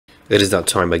It is that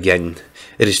time again.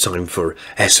 It is time for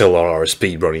SLRR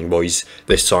speedrunning, boys.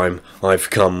 This time I've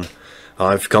come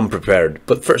prepared.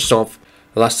 But first off,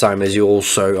 last time, as you all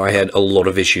saw, I had a lot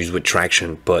of issues with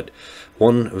traction. But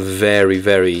one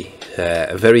very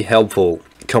helpful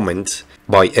comment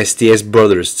by SDS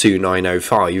Brothers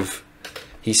 2905.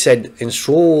 He said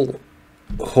install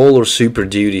Whole or Super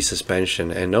Duty suspension,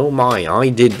 and oh my, I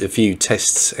did a few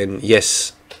tests, and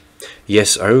yes,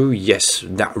 oh yes,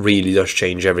 that really does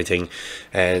change everything.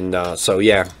 And so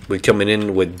yeah, we're coming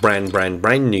in with brand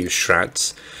new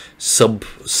strats, sub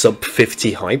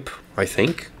 50 hype, I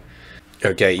think.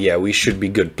 Okay, yeah, we should be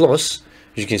good. Plus,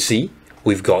 as you can see,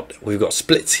 we've got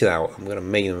splits now. I'm gonna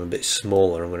make them a bit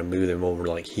smaller. I'm gonna move them over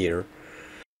like here.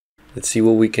 Let's see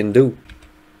what we can do.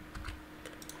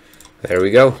 There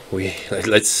we go.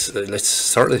 Let's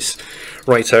start this.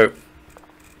 Right, so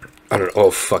I don't know. Oh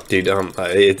fuck, dude.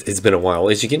 It's been a while.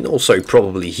 As you can also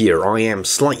probably hear, I am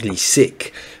slightly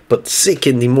sick, but sick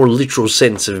in the more literal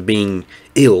sense of being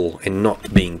ill and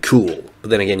not being cool. But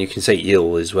then again, you can say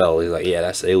ill as well. It's like, yeah,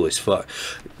 that's ill as fuck.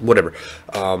 Whatever.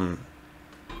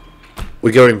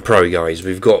 We're going pro, guys.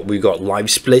 We've got live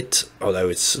split, although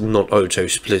it's not auto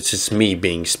split. It's me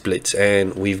being split,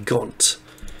 and we've got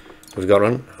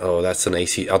one. Oh, that's an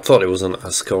AC. I thought it was an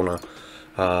Ascona.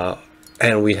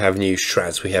 And we have new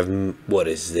strats. We have, what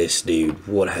is this, dude?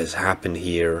 What has happened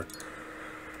here?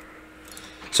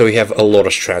 So we have a lot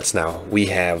of strats now. We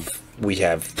have,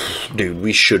 dude,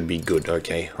 we should be good.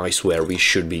 Okay, I swear we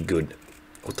should be good.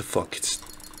 What the fuck?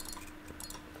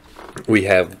 We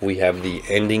have the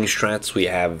ending strats. We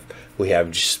have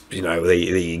just, you know,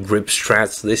 the grip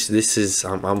strats. This is,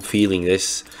 I'm feeling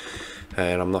this,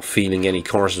 and I'm not feeling any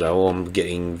cars though. I'm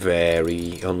getting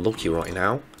very unlucky right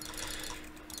now.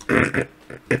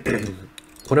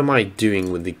 What am I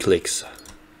doing with the clicks?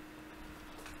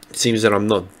 It seems that I'm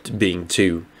not being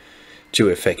too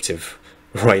effective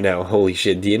right now. Holy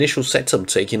shit, the initial setup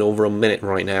taking over a minute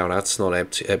right now. That's not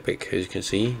epic. As you can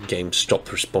see, game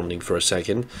stopped responding for a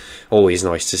second. Always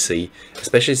nice to see,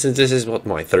 especially since this is what,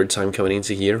 my third time coming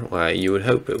into here. You would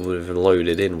hope it would have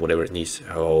loaded in whatever it needs.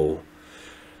 Oh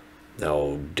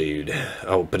dude.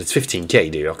 Oh, but it's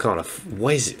 15k, dude. I can't.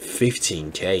 Why is it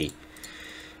 15k?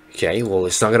 Okay, well,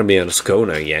 it's not going to be on a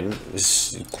Ascona again.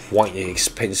 It's quite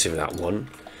expensive, that one.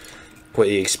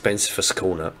 Quite expensive for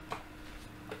Ascona.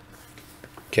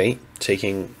 Okay,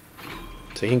 taking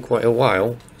quite a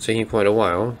while.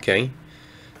 Okay,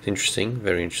 interesting,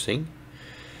 very interesting.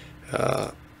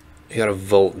 You got a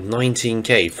Volt,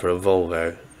 19k for a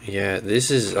Volvo. Yeah, this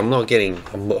is. I'm not getting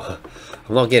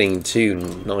too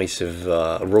nice of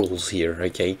rolls here.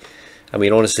 Okay. I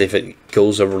mean, honestly, if it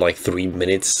goes over like 3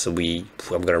 minutes, I'm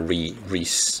gonna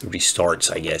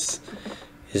restart. I guess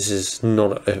this is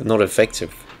not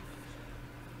effective.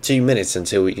 2 minutes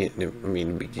until we. I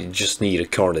mean, we just need a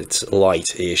car that's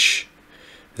light-ish.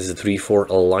 This is a 3.4,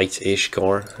 a light-ish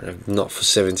car. Not for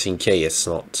 17k. It's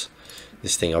not.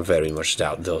 This thing, I very much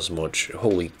doubt does much.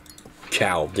 Holy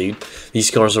cow, dude!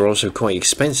 These cars are also quite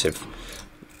expensive.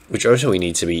 Which also we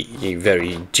need to be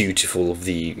very dutiful of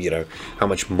the, you know, how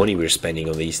much money we're spending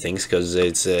on these things, because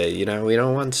it's, you know, we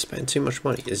don't want to spend too much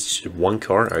money. It's just one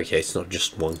car. Okay, it's not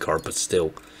just one car, but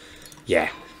still, yeah.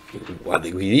 I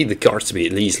think we need the cars to be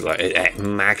at least like at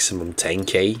maximum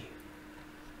 10k.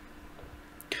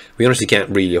 We honestly can't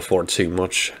really afford too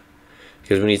much,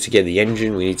 because we need to get the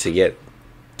engine, we need to get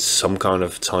some kind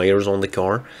of tires on the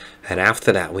car, and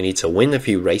after that we need to win a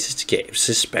few races to get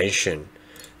suspension.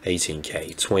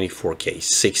 18k, 24k,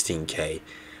 16k,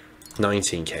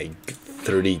 19k,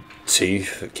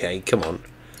 32k, come on.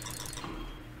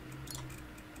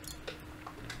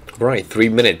 Right, 3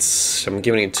 minutes. I'm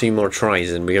giving it 2 more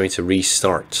tries and we're going to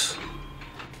restart.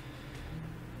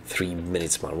 3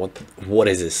 minutes, man. What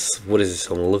is this? What is this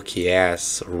unlucky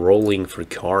ass rolling for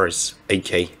cars?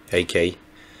 8k,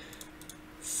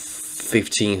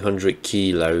 1500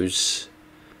 kilos.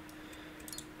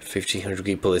 1500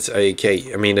 people, it's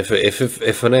okay. I mean, if an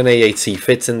NA8C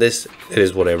fits in this, it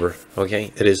is whatever.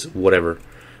 Okay, it is whatever.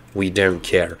 We don't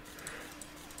care.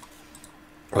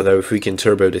 Although if we can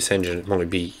turbo this engine, it might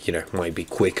be, you know, might be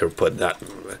quicker. But that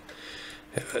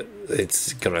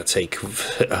it's gonna take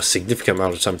a significant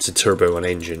amount of time to turbo an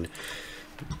engine,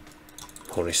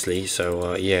 honestly.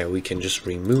 So yeah, we can just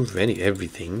remove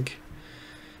everything.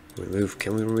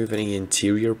 Can we remove any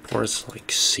interior parts like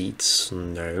seats?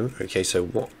 No. Okay, so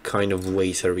what kind of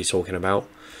weight are we talking about?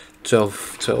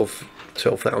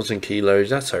 12,000 kilos.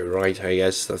 That's alright, I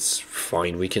guess. That's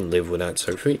fine. We can live with that.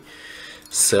 So if we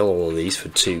sell all of these for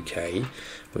 2k,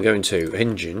 we're going to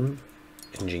engine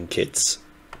kits.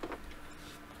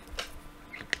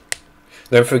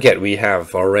 Don't forget, we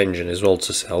have our engine as well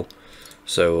to sell,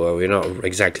 so we're not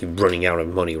exactly running out of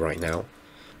money right now.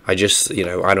 I just, you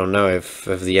know, I don't know if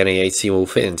the NA8C will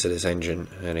fit into this engine.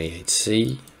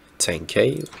 NA8C,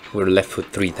 10k. We're left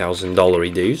with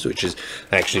 $3,000 dues, which is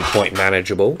actually quite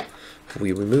manageable. If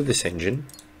we remove this engine,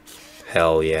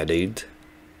 hell yeah, dude.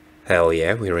 Hell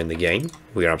yeah, we're in the game.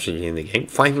 We're absolutely in the game.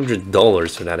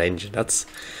 $500 for that engine. That's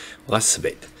a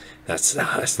bit. That's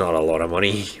not a lot of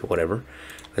money. Whatever.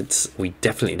 We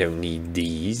definitely don't need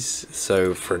these.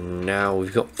 So for now,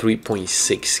 we've got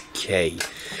 3.6k.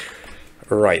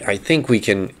 Right, I think we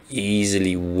can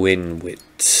easily win with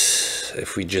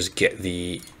if we just get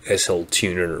the SL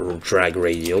tuner or drag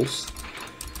radials.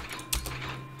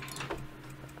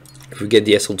 If we get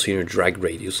the SL tuner drag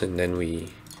radials, and then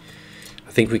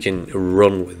I think we can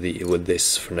run with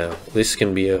this for now. This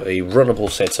can be a runnable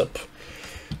setup.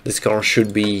 This car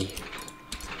should be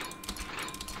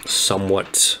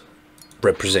somewhat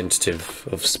representative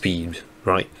of speed,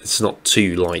 right? It's not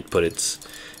too light, but it's...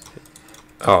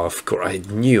 Oh, of course, I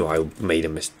knew I made a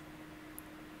mistake.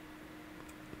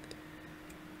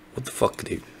 What the fuck,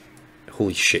 dude?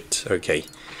 Holy shit, okay.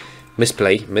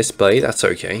 Misplay, that's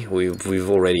okay. We've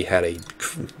already had a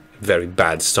very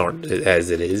bad start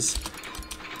as it is.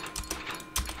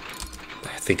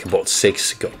 I think about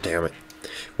 6, god damn it.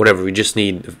 Whatever, we just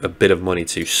need a bit of money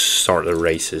to start the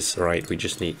races, right? We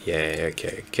just need, yeah,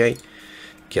 okay.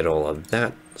 Get all of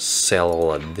that, sell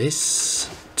all of this.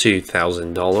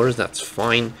 $2,000, that's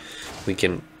fine. We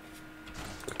can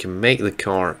make the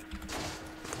car.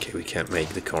 Okay, we can't make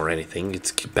the car anything.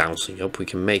 It's bouncing up. We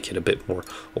can make it a bit more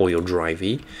oil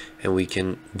drivey, and we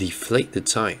can deflate the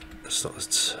tire. We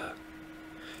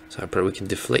can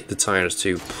deflate the tires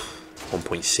to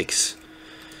 1.6,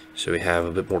 so we have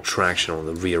a bit more traction on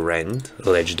the rear end.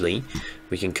 Allegedly,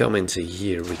 we can come into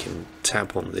here. We can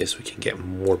tap on this. We can get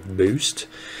more boost.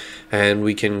 And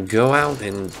we can go out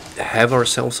and have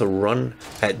ourselves a run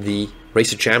at the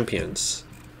Race of Champions.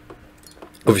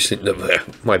 Obviously, no,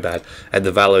 my bad, at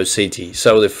the Valo City.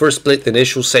 So the first split,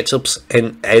 initial setups,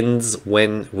 and ends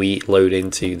when we load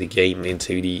into the game,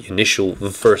 into the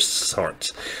first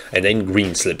start. And then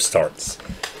green slip starts.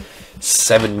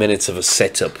 7 minutes of a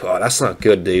setup. Oh, that's not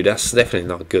good, dude. That's definitely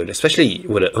not good. Especially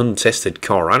with an untested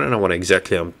car. I don't know what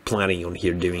exactly I'm planning on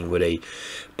here doing with a...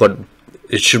 But...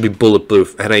 it should be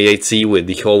bulletproof. NA8C with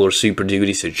the Color Super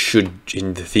Duties, it should,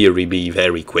 in the theory, be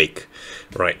very quick.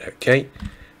 Right, okay.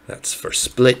 That's first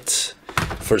split.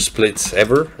 First split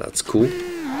ever. That's cool.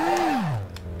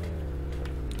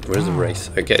 Where's the race?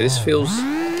 Okay, this feels...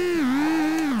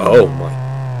 Oh my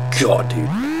god, dude.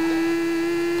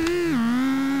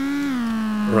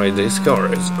 Right, this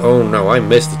car is... Oh no, I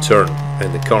missed the turn.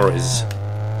 And the car is...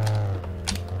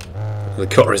 The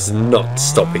car is not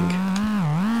stopping.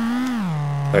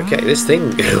 Okay, this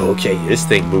thing... Okay, this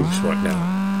thing moves right now.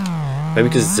 Maybe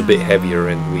because it's a bit heavier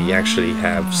and we actually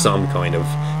have some kind of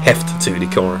heft to the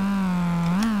car.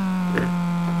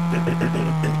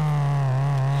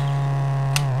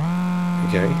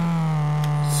 Okay.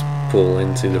 Let's pull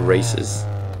into the races.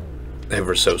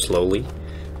 Ever so slowly.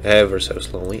 Ever so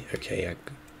slowly. Okay,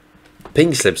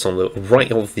 pink slips on the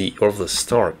right of the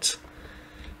start.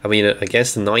 I mean,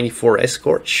 against the 94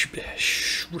 Escort...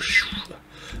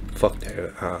 Fuck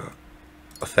no,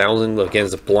 1,000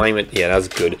 against the Plymouth, yeah, that's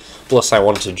good. Plus I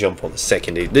wanted to jump on the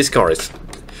second, dude. This car is,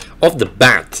 off the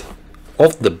bat,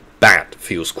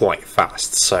 feels quite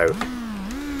fast, so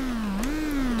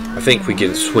I think we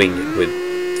can swing it with,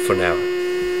 for now.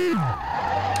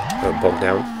 Bog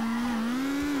down.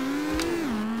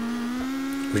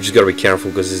 We just gotta be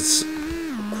careful because it's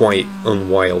quite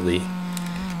unwieldy,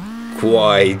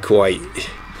 quite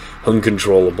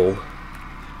uncontrollable.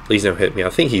 Please don't hit me. I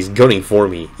think he's gunning for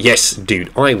me. Yes,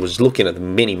 dude. I was looking at the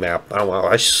mini-map.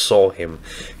 I saw him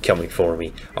coming for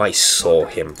me.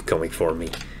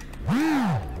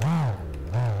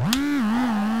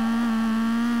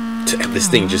 Damn, this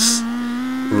thing just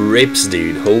rips,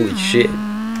 dude. Holy shit.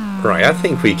 Right, I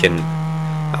think we can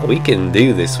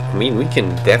do this. I mean, we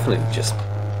can definitely just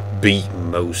beat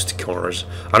most cars.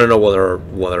 I don't know whether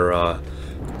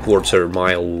quarter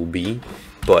mile will be,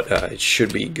 but it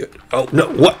should be good. Oh no,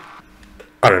 what?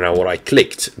 I don't know what I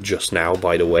clicked just now,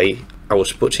 by the way. I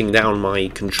was putting down my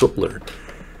controller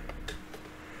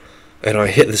and I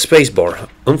hit the spacebar.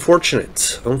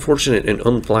 Unfortunate and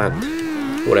unplanned.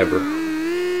 Whatever.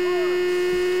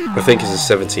 I think it's a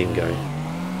 17 guy.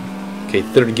 Okay,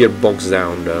 third gear box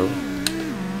down though.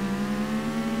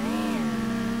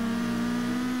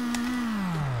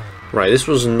 Right, this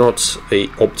was not a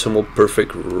optimal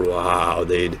perfect. Wow,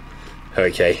 dude.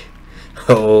 Okay.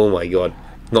 Oh my god.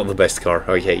 Not the best car.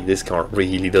 Okay, this car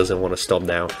really doesn't want to stop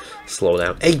now. Slow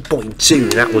down.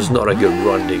 8.2. That was not a good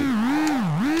run, dude.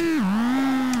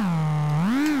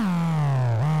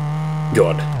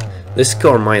 God. This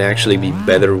car might actually be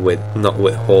better with not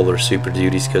with hauler Super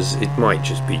Duties, because it might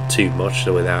just be too much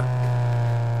with that.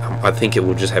 I think it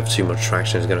will just have too much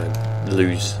traction. It's gonna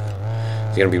lose.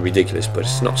 It's gonna be ridiculous, but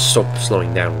it's not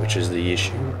slowing down, which is the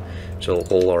issue. So a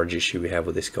whole large issue we have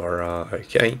with this car.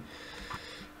 Okay,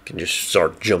 can just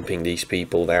start jumping these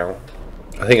people now.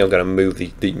 I think I'm gonna move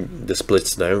the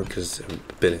splits now because a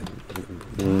bit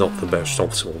not the most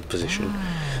optimal position.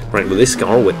 Right, with this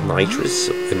car with nitrous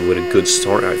and with a good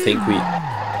start, I think we.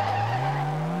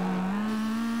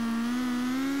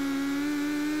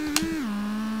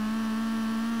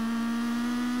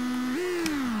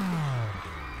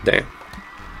 Damn.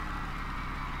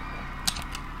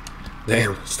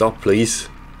 Damn, stop please.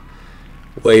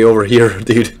 Way over here,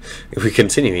 dude. If we're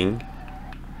continuing.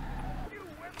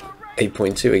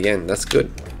 8.2 again, that's good.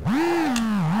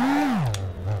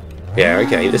 Yeah,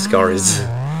 okay, this car is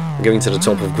going to the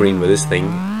top of green with this thing.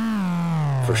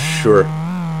 For sure.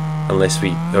 Unless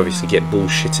we obviously get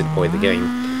bullshitted by the game.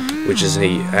 Which is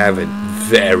a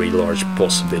very large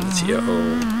possibility.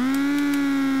 Oh.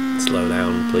 Slow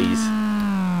down, please.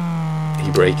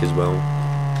 E-brake as well.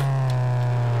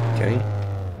 Okay,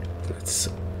 let's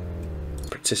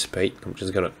participate. I'm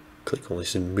just gonna click on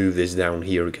this and move this down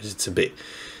here because it's a bit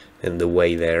in the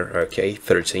way there. Okay,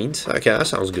 13th. Okay, that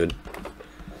sounds good.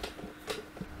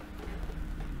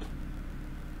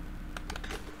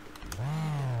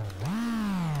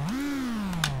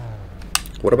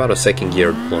 What about a second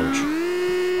gear launch?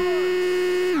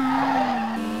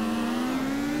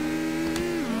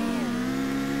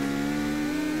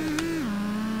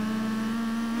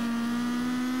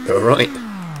 Alright,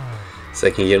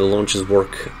 second gear launches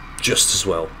work just as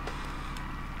well.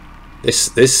 This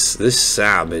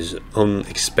SAAB is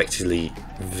unexpectedly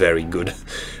very good.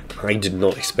 I did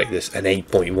not expect this. An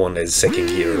 8.1 as second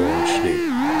gear launch,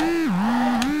 dude.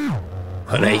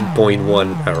 An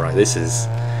 8.1. Alright, this is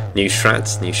new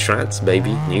strats,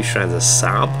 baby. New strats, a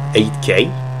SAAB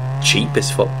 8K, cheap as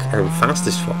fuck and fast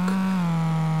as fuck.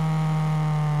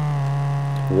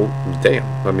 Well, damn.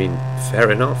 I mean,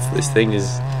 fair enough. This thing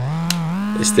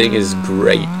is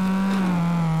great.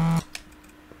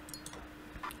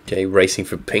 Okay, racing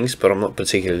for pinks, but I'm not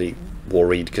particularly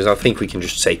worried because I think we can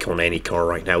just take on any car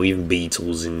right now, even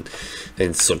Beetles and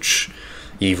such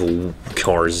evil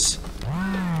cars.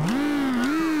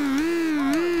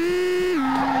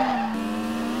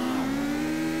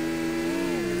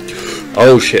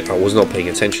 Oh shit! I was not paying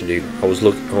attention, dude. I was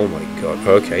looking. Oh my god.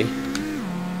 Okay.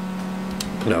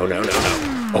 No.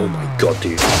 Oh my god,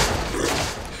 dude.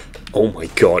 Oh my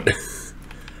god.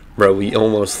 Bro, we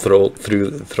almost throw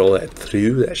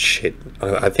that shit.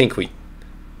 I think we.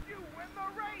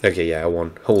 Okay, yeah, I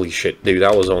won. Holy shit, dude,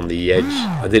 that was on the edge.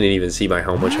 I didn't even see by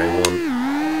how much I won.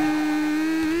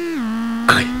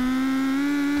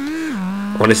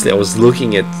 Honestly, I was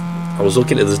looking at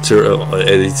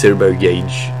the turbo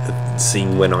gauge,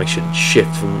 seeing when I should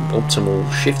shift from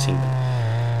optimal shifting.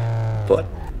 But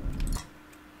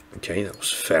okay, that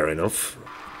was fair enough.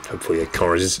 Hopefully the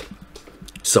car is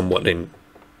somewhat in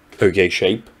okay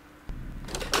shape.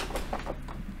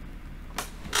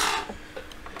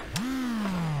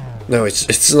 No,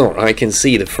 it's not. I can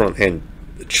see the front end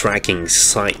tracking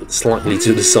slightly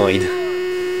to the side.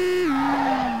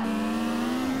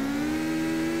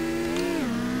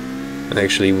 And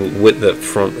actually, with the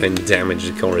front end damage,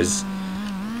 the car is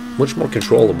much more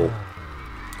controllable.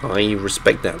 I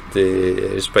respect that. I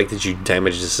respect that you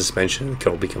damage the suspension and the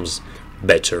car becomes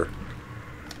better.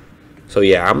 So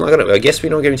yeah, I'm not gonna. I guess we're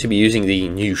not going to be using the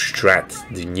new strat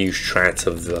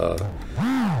of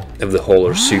the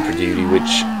hauler Super Duty,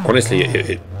 which honestly,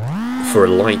 for a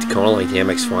light car like the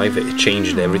MX-5, it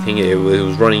changed everything. It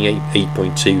was running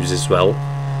 8.2s as well,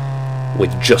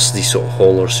 with just the sort of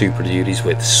hauler Super Duties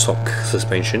with stock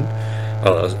suspension,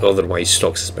 otherwise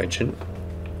stock suspension.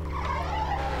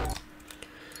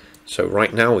 So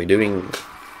right now we're doing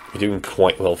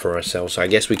quite well for ourselves. So I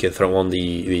guess we can throw on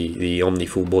the Omni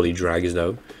full body drags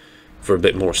though, for a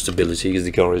bit more stability, because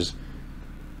the car is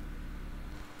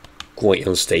quite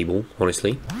unstable,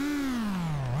 honestly.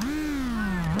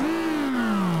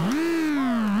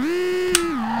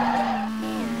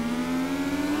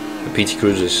 The PT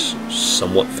Cruise is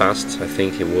somewhat fast, I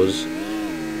think it was.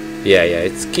 Yeah,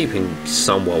 it's keeping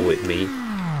somewhat with me.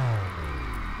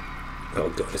 Oh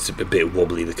god, it's a bit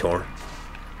wobbly, the car.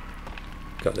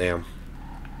 Goddamn.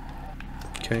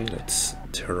 Okay, let's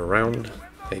turn around.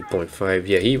 8.5.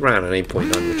 Yeah, he ran an 8.9,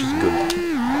 which is good.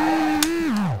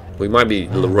 We might be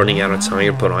running out of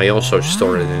tire, but I also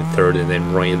started in third, and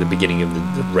then right at the beginning of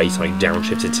the race I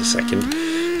downshifted to second,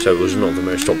 so it was not the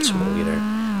most optimal, you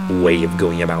know, way of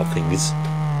going about things.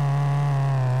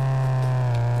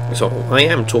 So I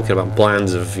am talking about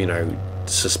plans of, you know,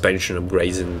 suspension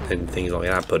upgrades and things like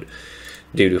that, but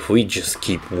dude, if we just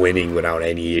keep winning without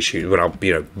any issues, without,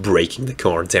 you know, breaking the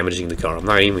car, damaging the car, I'm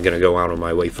not even going to go out on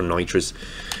my way for nitrous,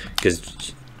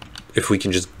 because if we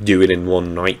can just do it in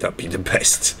one night, that'd be the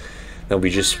best. That'll be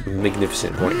just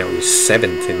magnificent. Right now we're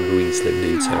 7th in green slip,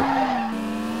 dude, so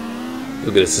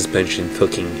look at the suspension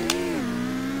cooking.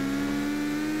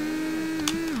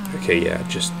 Okay, yeah,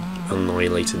 just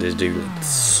annihilated this dude. Let's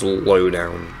slow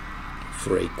down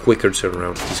for a quicker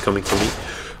turnaround. He's coming for me.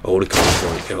 Oh, the car's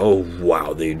going. Oh,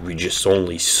 wow, dude, we just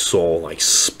only saw like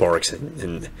sparks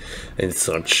and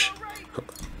such.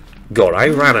 God, I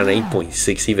ran an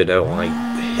 8.6 even though I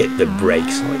hit the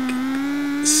brakes like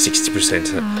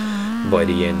 60% by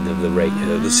the end of the race,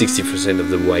 the 60% of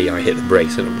the way I hit the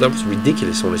brakes, and that was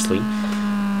ridiculous, honestly.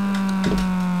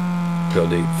 Go,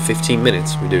 dude, 15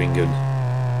 minutes, we're doing good.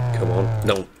 Come on,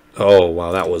 no. Oh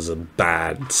wow, that was a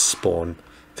bad spawn.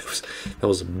 That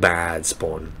was a bad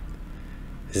spawn.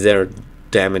 Is there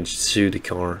damage to the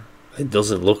car? It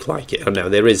doesn't look like it. Oh no,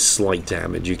 there is slight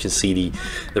damage. You can see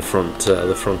the front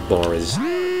bar is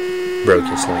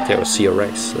broken slightly. Oh,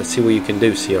 CRX. Let's see what you can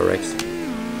do, CRX.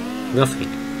 Nothing.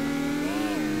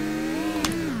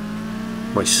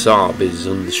 My SAAB is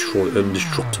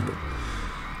indestructible.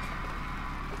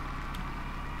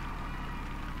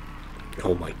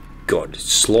 Oh my god,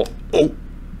 it's slot. Oh!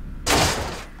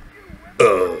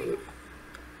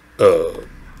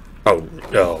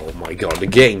 Oh my god, the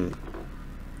game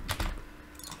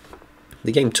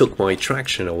took my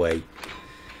traction away.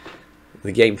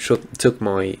 The game took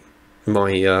my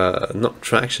not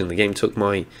traction, the game took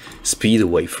my speed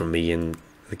away from me, and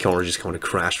the car just kind of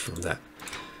crashed from that.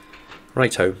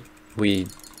 Righto, we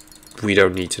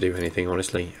don't need to do anything,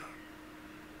 honestly.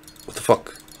 What the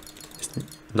fuck? It's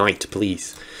night,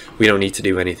 please. We don't need to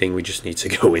do anything, we just need to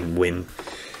go and win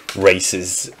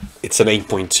races. It's an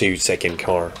 8.2 second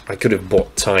car. I could have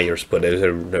bought tires, but there's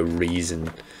no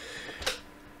reason.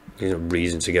 There's no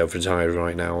reason to go for tires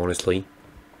right now, honestly.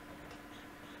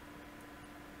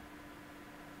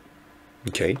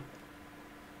 Okay.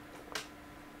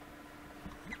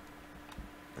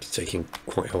 It's taking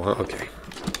quite a while. Okay.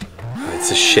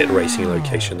 It's a shit racing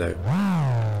location, though.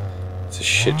 It's a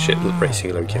shit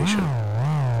racing location.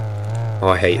 Oh,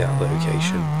 I hate that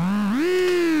location.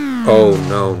 Oh,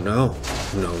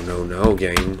 no,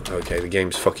 game. Okay, the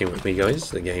game's fucking with me, guys.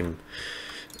 The game...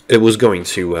 It was going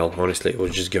too well, honestly. It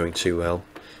was just going too well.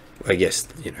 I guess,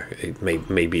 you know,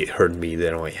 maybe it hurt me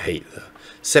that I hate the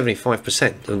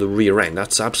 75% of the rear end.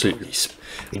 That's absolutely...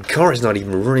 The car is not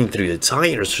even running through the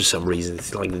tires for some reason.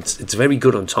 It's like it's very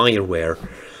good on tire wear,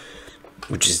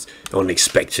 which is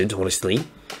unexpected, honestly,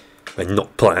 and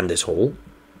not planned at all.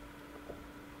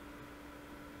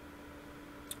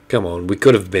 Come on, we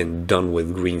could have been done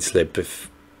with green slip if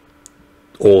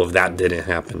all of that didn't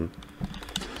happen.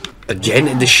 Again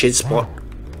in the shit spot.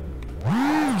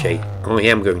 Okay, I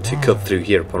am going to cut through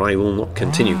here, but I will not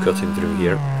continue cutting through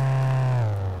here.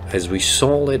 As we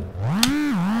saw it,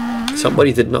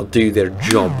 somebody did not do their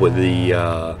job with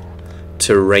the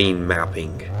terrain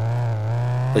mapping.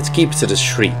 Let's keep to the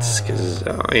streets, because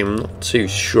I am not too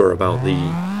sure about the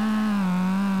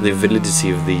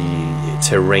validity of the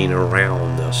terrain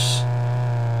around us,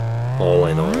 all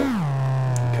in all.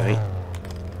 Okay.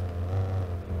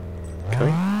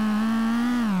 Okay.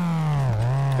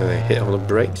 And I hit on the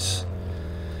brakes.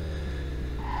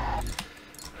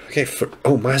 Okay,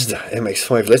 oh, Mazda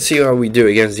MX-5. Let's see how we do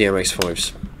against the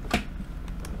MX-5s.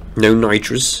 No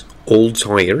nitrous, old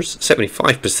tires,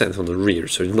 75% on the rear,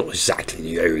 so it's not exactly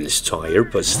the oldest tire,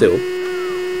 but still.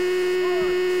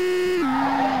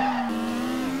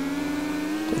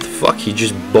 What the fuck? He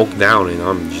just bogged down and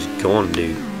I'm just gone,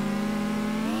 dude.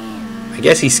 I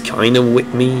guess he's kind of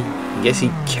with me. I guess he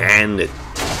can.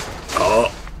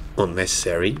 Oh,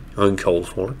 unnecessary, uncalled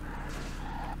for.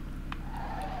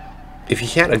 If he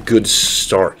had a good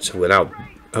start without...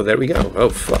 Oh, there we go. Oh,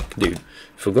 fuck, dude.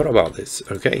 Forgot about this.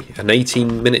 Okay, an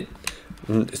 18-minute...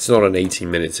 It's not an 18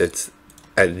 minutes, it's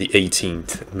at the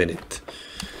 18th minute.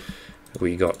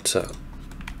 We got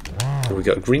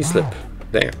green slip.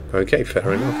 There. Okay,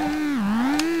 fair enough.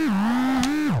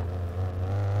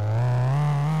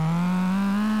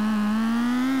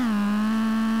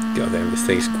 Goddamn, this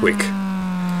thing's quick.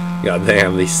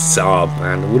 Goddamn, this SAAB,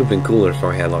 man. It would have been cooler if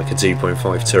I had like a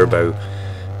 2.5 turbo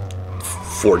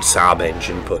Ford SAAB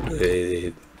engine, but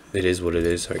it is what it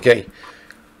is. Okay.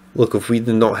 Look, if we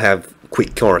did not have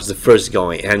quick cars, the first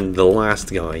guy and the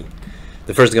last guy,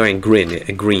 the first guy in green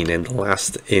and the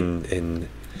last in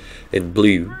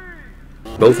blue,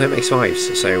 both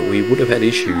MX-5s, so we would have had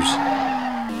issues.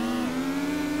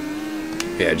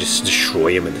 Yeah, just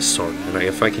destroy him at the start. And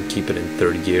if I can keep it in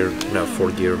third gear, no,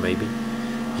 fourth gear maybe.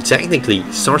 He technically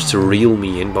starts to reel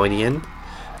me in by the end,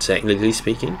 technically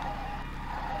speaking.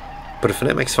 But if an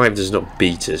MX-5 does not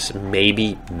beat us,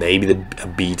 maybe a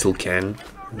Beetle can.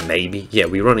 Maybe. Yeah,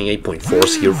 we're running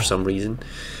 8.4s here for some reason.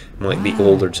 Might be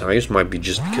older tires, might be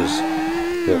just because,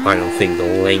 well, I don't think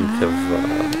the length of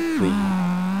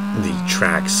the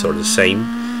tracks are the same.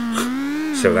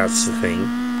 So that's the thing.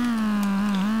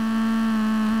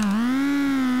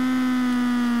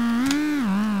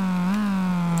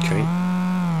 Okay.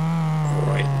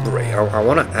 Alright, great. I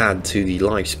want to add to the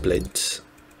live split.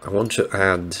 I want to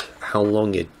add how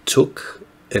long it took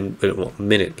in what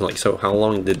minute, like, so how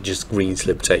long did just green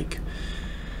slip take?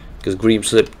 Because green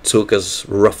slip took us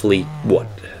roughly what,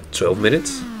 12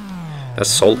 minutes? That's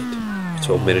solid.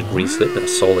 12-minute green slip,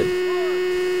 that's solid.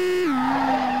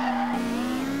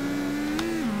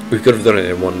 We could have done it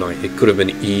in one night. It could have been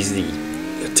easily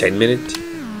a 10-minute.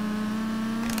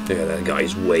 Yeah, that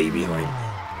guy's way behind.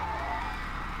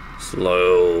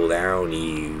 Slow down,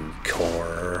 you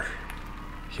car.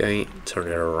 Okay, turn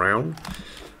it around.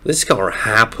 This car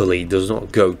happily does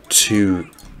not go too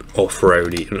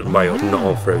off-roady. By not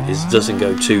off-road, it doesn't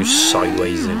go too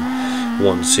sideways and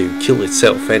wants to kill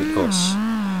itself and us.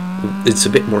 It's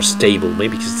a bit more stable,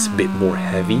 maybe because it's a bit more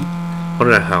heavy. I don't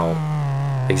know how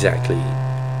exactly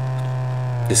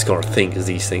this car thinks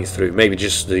these things through. Maybe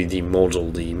just the model,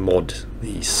 the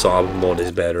SAAB mod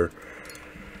is better.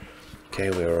 Okay,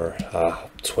 we're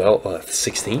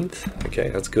 16th. Okay,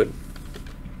 that's good.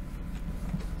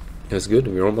 That's good.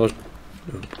 We're almost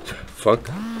fuck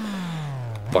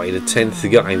by the 10th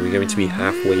guy. We're going to be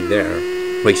halfway there.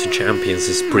 Race of Champions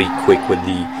is pretty quick with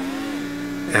the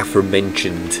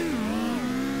aforementioned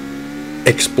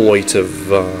exploit of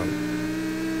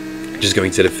just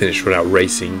going to the finish without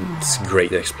racing. It's a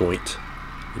great exploit.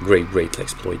 Great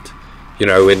exploit. You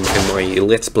know, in my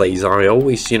Let's Plays, I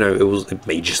always, you know,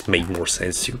 it just made more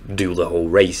sense to do the whole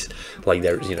race. Like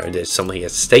there's something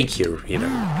at stake here, you know.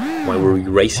 Why were we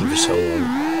racing for so long?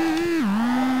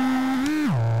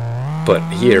 But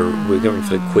here, we're going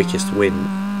for the quickest win.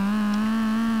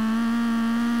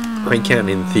 I can,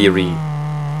 in theory,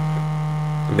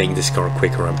 make this car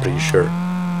quicker, I'm pretty sure.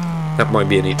 That might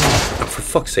be an... Oh, for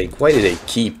fuck's sake, why do they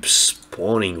keep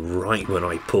spawning right when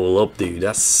I pull up, dude?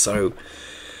 That's so...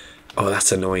 Oh,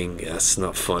 that's annoying. That's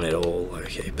not fun at all.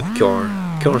 Okay, but the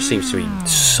car seems to be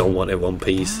somewhat in one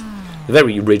piece.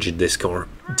 Very rigid, this car.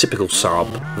 Typical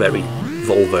SAAB. Very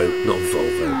Volvo, not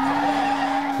Volvo.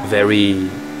 Very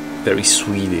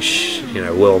Swedish. You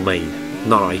know, well made.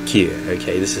 Not IKEA.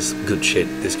 Okay, this is good shit.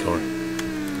 This car.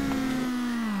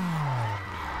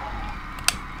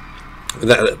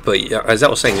 But yeah, as I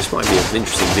was saying, this might be an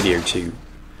interesting video to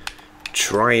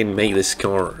try and make this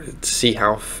car, see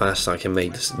how fast I can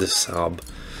make this SAAB,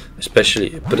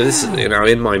 especially. But this is, you know,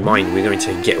 in my mind, we're going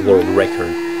to get world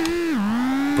record.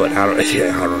 But I don't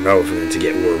know if we're going to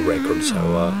get world record. So,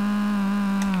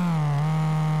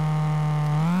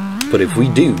 but if we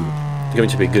do, it's going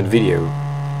to be a good video.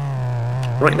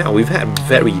 Right now, we've had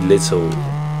very little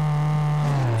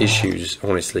issues,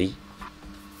 honestly.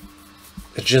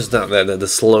 It's just that the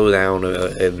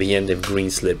slowdown at the end of green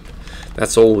slip.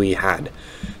 That's all we had.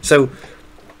 So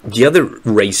the other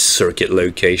race circuit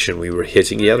location we were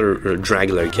hitting, the other drag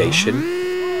location,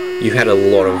 you had a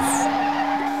lot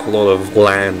of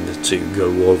land to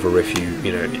go over if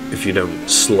you don't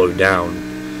slow down.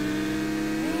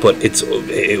 But it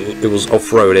was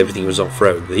off-road. Everything was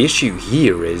off-road. The issue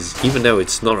here is, even though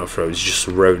it's not off-road, it's just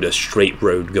a straight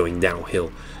road going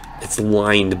downhill. It's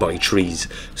lined by trees.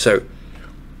 So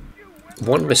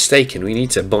one mistake and we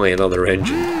need to buy another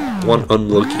engine. One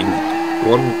unlucky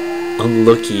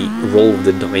roll of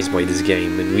the dice by this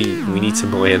game, and we need to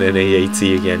buy an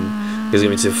NA80 again. It's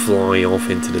going to fly off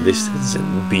into the distance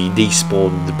and be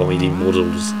despawned by the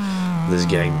models of this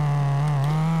game.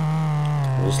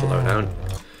 We'll slow down.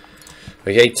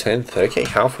 Okay, 10th. Okay,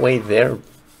 halfway there.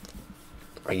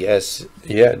 I guess.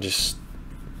 Yeah, just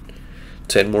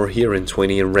 10 more here and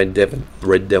 20 in Red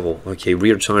Devil. Okay,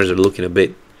 rear tires are looking a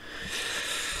bit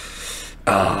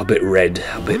red,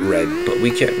 but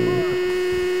we can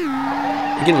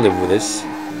live with this,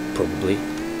 probably.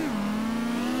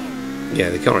 Yeah,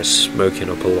 the car is smoking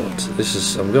up a lot.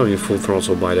 I'm going full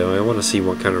throttle, by the way. I want to see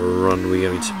what kind of a run we're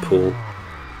going to pull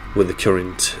with the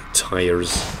current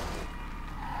tires.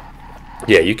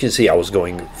 Yeah, you can see I was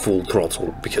going full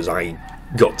throttle because I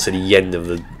got to the end of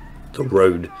the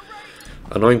road.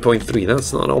 A 9.3,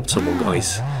 that's not optimal,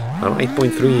 guys. A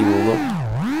 9.3 will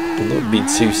not be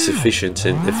too sufficient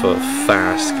if a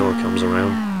fast car comes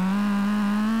around.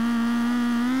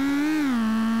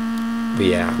 But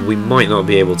yeah, we might not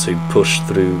be able to push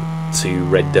through to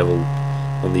Red Devil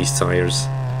on these tires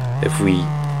if we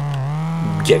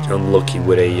get unlucky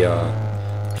with a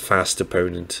fast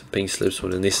opponent. Pink slips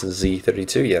with a Nissan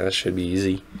Z32, yeah, that should be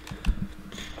easy.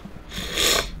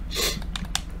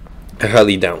 I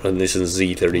highly doubt that Nissan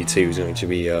Z32 is going to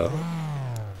be an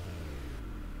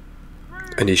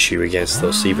issue against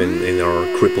us, even in our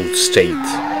crippled state.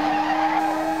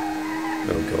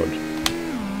 Oh god.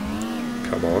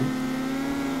 Come on.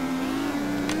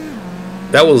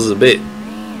 That was a bit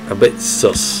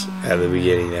sus at the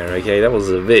beginning there, okay? That was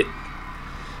a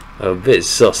bit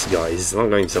sus, guys. I'm not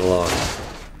going to lie.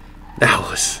 That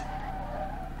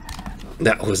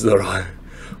was the right.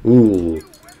 Ooh.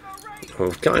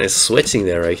 I'm kind of sweating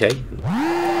there, okay?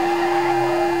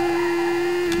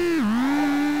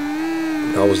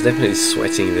 I was definitely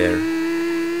sweating there.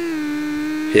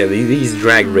 Yeah, these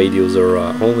drag radials are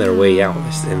on their way out,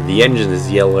 and the engine is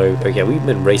yellow. Okay, we've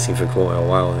been racing for quite a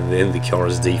while in the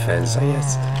car's defense, I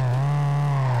guess.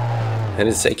 And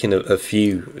it's taken a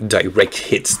few direct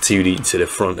hits to the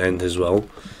front end as well,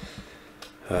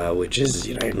 which is,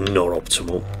 you know, not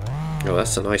optimal. Oh,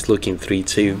 that's a nice looking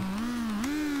 3.2.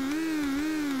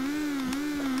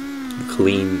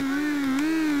 Clean.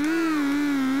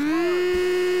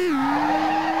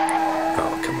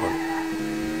 Oh, come on.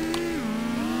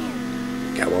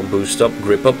 Come on, boost up,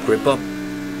 grip up, grip up.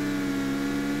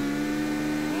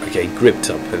 Okay, gripped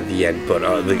up at the end, but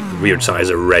the rear tires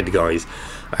are red, guys.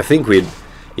 I think we're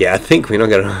not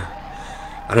gonna.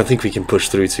 I don't think we can push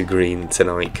through to green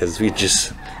tonight, because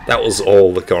that was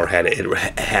all the car had. It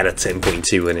had a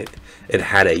 10.2 in it. It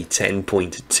had a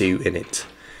 10.2 in it.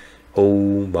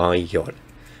 Oh my god.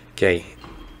 Okay,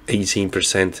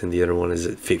 18%, and the other one is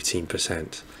at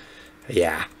 15%.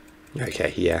 Yeah.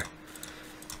 Okay, yeah.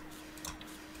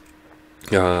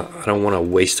 I don't want to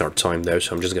waste our time though,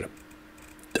 so I'm just gonna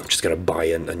buy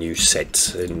a new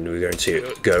set, and we're going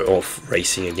to go off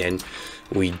racing again.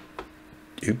 We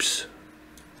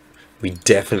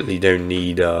definitely don't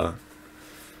need to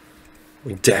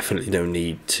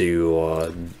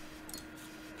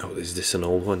oh, is this an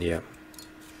old one? Yeah.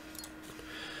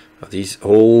 Are these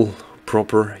all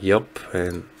proper? Yup.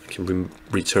 And I can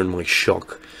return my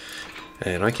shock,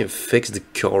 and I can fix the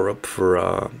car up for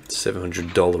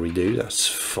 $700 dude. That's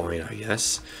fine, I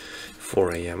guess.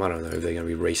 4 AM. I don't know if they're gonna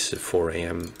be racing at 4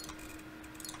 AM.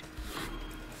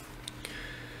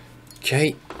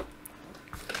 Okay.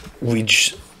 We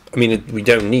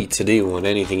don't need to deal with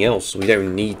anything else. We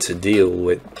don't need to deal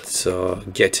with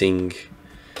getting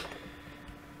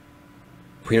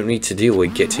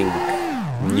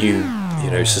new, you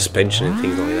know, suspension and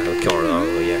things like that. The car,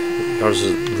 oh yeah, the car's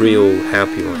real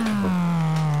happy right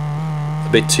now. A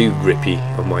bit too grippy,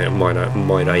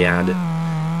 might I add.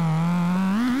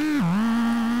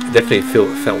 Definitely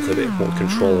felt a bit more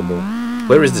controllable.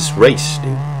 Where is this race,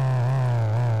 dude?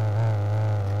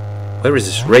 Where is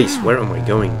this race? Where am I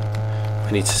going? I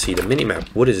need to see the minimap.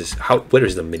 What is this? Where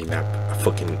is the minimap?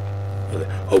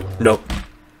 Oh no!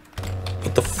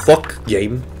 What the fuck,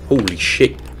 game? Holy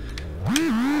shit!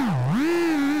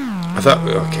 I thought,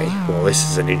 okay, well, this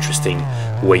is an interesting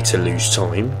way to lose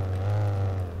time.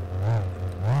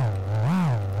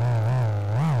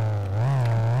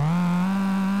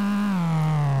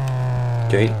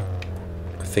 Okay,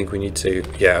 I think we need to,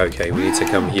 yeah, okay, we need to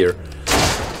come here.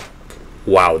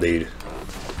 Wow, dude.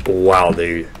 Wow,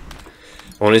 dude.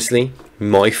 Honestly,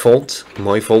 my fault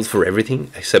for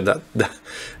everything except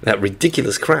that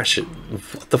ridiculous crash.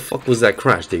 What the fuck was that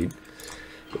crash, dude?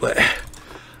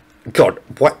 God,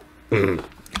 what?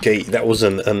 Okay, that was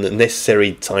an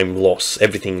unnecessary time loss.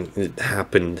 Everything that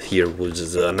happened here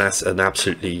was an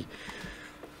absolutely,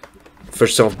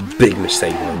 first off, big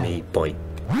mistake I made by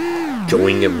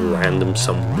going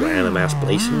some random ass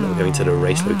place and not going to the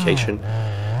race location.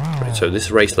 Right, so this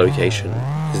race location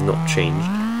is not changed,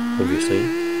 obviously.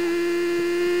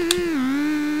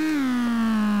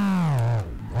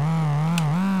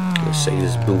 Let's say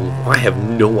this bull. I have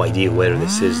no idea where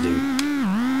this is, dude.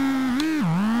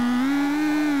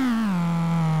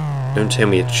 Don't tell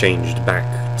me it changed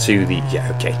back to the...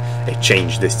 Yeah, okay. It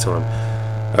changed this time.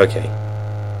 Okay.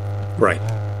 Right.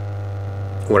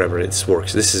 Whatever, it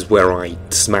works. This is where I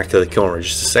smacked the car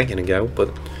just a second ago, but...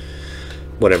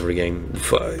 Whatever, game.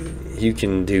 You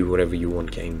can do whatever you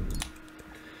want, game.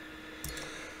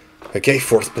 Okay,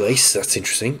 4th place. That's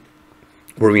interesting.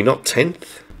 Were we not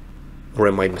 10th? Or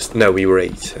am I no, we were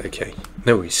 8th. Okay.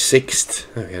 No, we're 6th.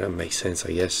 Okay, that makes sense,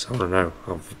 I guess. I don't know.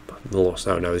 I've lost.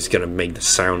 Oh no, it's gonna make the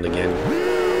sound again.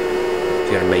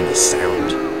 It's gonna make the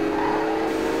sound.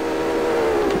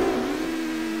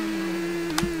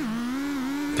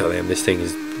 God damn, this thing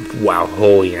is wow,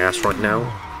 holy ass right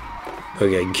now.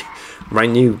 Okay,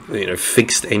 brand new, you know,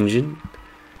 fixed engine,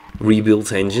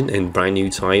 rebuilt engine, and brand new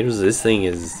tires. This thing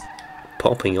is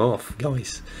popping off,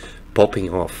 guys. Popping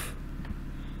off.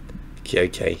 Okay,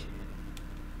 okay.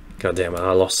 God damn it,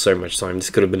 I lost so much time. This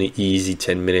could have been an easy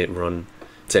 10-minute run.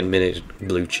 10-minute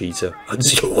blue cheetah. A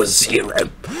 0-0.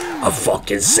 A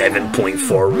fucking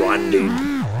 7.4 run, dude.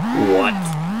 What?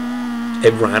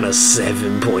 It ran a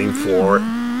 7.4.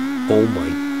 Oh my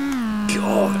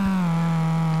god.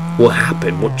 What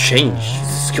happened? What changed?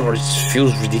 This car just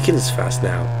feels ridiculous fast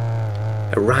now.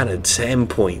 I ran a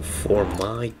 10.4.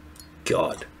 My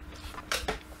god.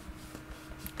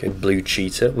 Okay, blue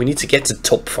cheetah. We need to get to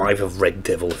top 5 of red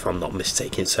devil, if I'm not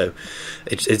mistaken. So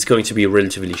it's going to be a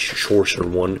relatively shorter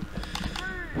one.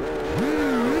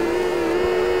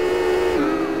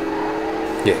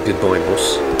 Yeah, goodbye,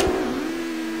 boss.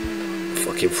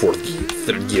 Fucking 4th gear,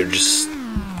 3rd gear, just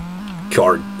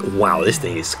car. Wow, this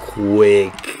thing is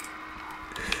quick.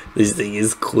 This thing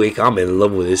is quick. I'm in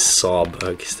love with this SAAB.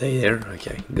 Okay, stay there.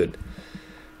 Okay, good.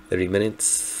 30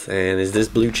 minutes. And is this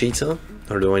blue cheetah?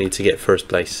 Or do I need to get 1st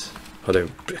place? I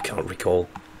can't recall.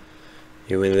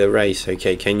 You win the race.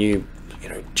 Okay, can you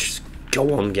know, just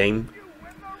go on, game.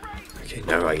 Okay,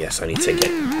 no, I guess I need to get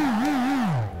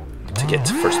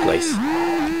to 1st place.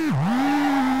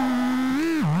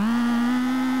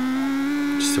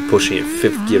 Just pushing it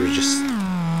 5th gear, just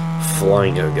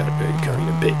flying. Oh god, we're going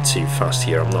a bit too fast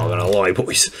here. I'm not gonna lie,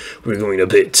 boys. We're going a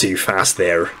bit too fast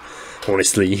there.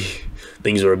 Honestly,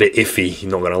 things are a bit iffy.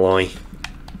 Not gonna lie.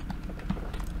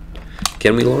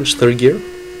 Can we launch 3rd gear?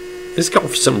 This car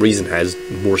for some reason has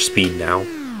more speed now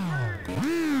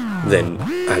than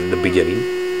at the beginning.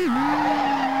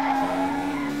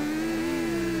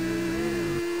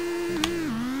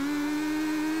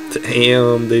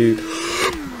 Damn, dude.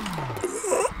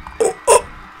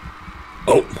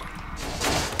 Oh my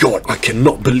god, I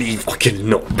cannot believe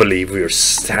we are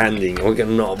standing. I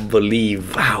cannot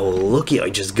believe how lucky I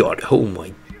just got. Oh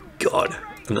my god.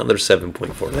 Another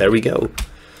 7.4. There we go.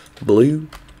 Blue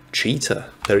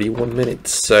cheetah, 31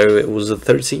 minutes. So it was a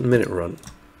 13-minute run,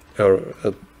 or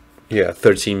yeah,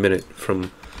 13-minute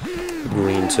from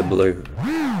green to blue.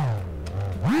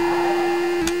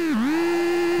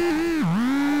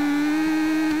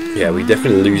 Yeah, we're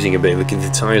definitely losing a bit. Look at the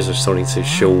tires are starting to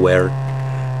show wear.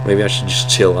 Maybe I should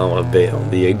just chill out a bit on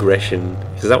the aggression,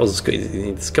 because that was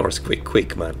this car's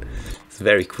quick, man. It's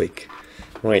very quick.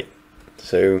 Right,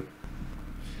 so.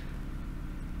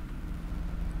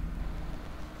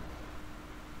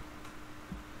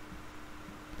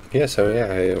 Yeah, so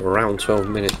yeah, around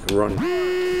 12-minute run.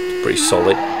 Pretty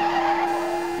solid.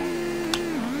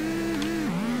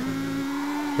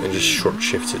 I just short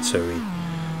shifted so we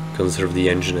conserve the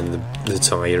engine and the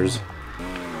tires.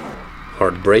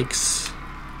 Hard brakes.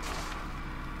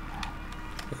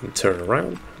 And turn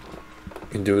around.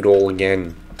 And do it all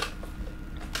again.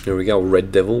 There we go,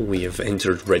 Red Devil. We have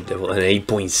entered Red Devil. An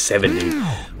 8.7, dude.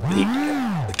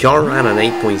 The car ran an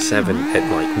 8.7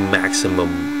 at like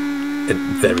maximum.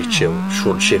 Very chill,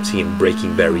 short shifting and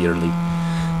braking very early.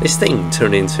 This thing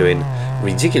turned into a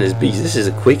ridiculous beast. This is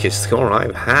the quickest car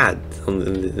I've had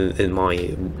in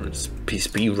my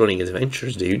speed running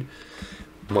adventures, dude.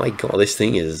 My god, this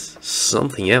thing is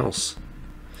something else.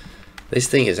 This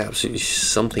thing is absolutely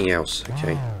something else,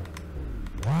 okay?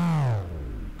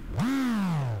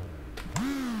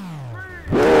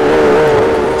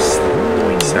 This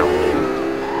annoying sound,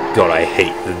 dude. God, I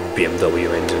hate the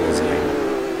BMW engine in this game.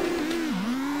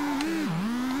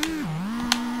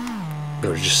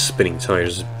 Or just spinning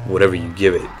tires, whatever you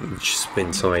give it, just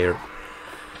spin tire.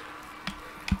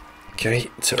 Okay,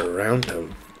 turn around. Oh,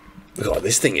 god,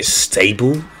 this thing is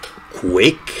stable,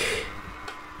 quick.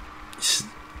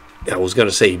 I was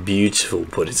gonna say beautiful,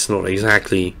 but it's not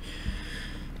exactly.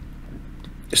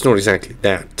 It's not exactly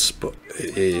that, but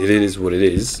it is what it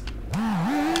is.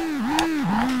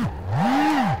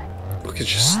 Look, it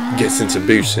just gets into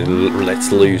boost and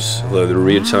lets loose. Although the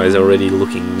rear tire is already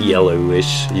looking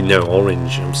yellowish, you know,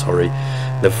 orange. I'm sorry.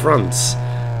 The fronts,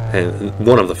 and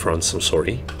one of the fronts, I'm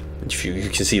sorry. If you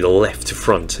can see the left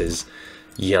front is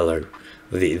yellow.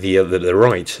 The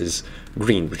right is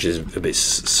green, which is a bit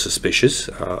suspicious.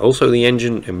 Also, the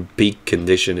engine in peak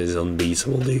condition is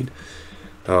unbeatable, dude.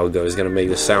 Oh god, it's gonna make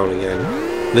the sound again.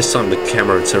 This time the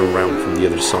camera turned around from the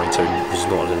other side, so it was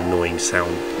not an annoying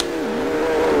sound.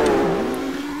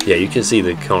 Yeah, you can see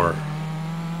the car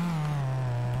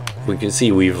we can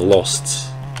see we've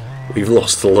lost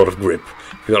a lot of grip.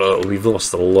 We've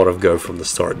lost a lot of go from the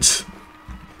start.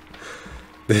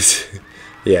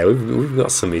 Yeah, we've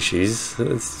got some issues.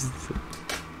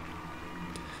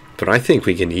 But I think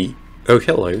we can eat. Oh,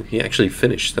 hello, he actually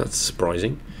finished. That's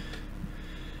surprising.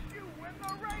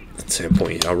 10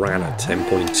 point, I ran at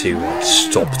 10.2, I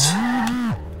stopped.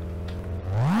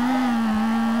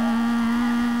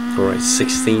 Alright,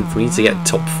 16th, we need to get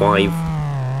top 5.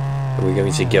 And we're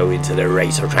going to go into the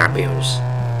Race of Champions.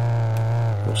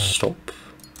 We'll stop.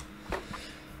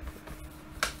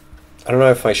 I don't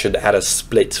know if I should add a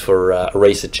split for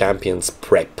Race of Champions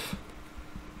prep.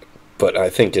 But I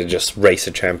think it just Race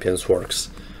of Champions works.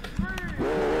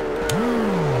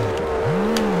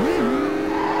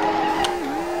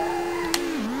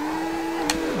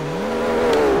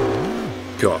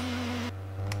 God,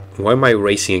 why am I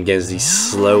racing against these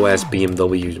slow ass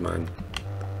BMWs, man?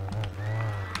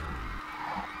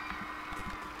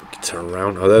 Turn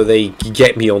around. Although they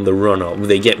get me on the run up,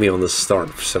 they get me on the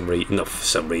start for some reason. Not for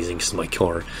some reason, because my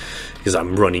car, because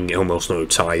I'm running almost no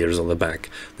tires on the back.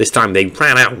 This time they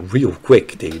ran out real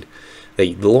quick, dude.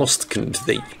 We lost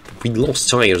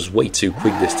tires way too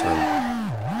quick this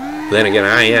time. Then again,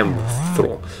 I am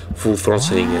full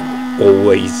throttling it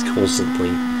always, constantly.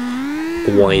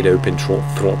 Wide open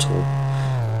throttle.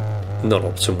 Not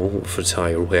optimal for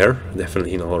tire wear.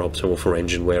 Definitely not optimal for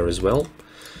engine wear as well.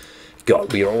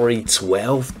 God, we're already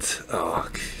 12th. Oh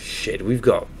shit, we've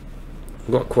got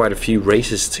quite a few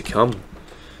races to come.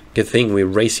 Good thing we're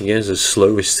racing against the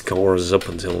slowest cars up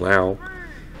until now.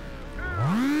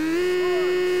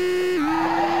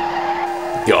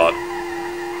 God.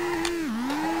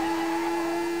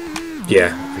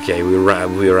 Yeah, okay, we're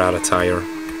out of tire.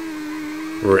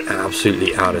 We're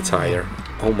absolutely out of tire.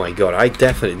 Oh my god, I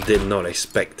definitely did not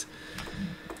expect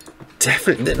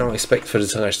for the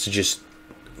tires to just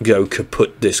go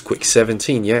kaput this quick.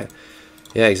 17, yeah.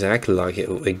 Yeah, exactly, like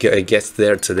it gets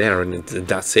there to there and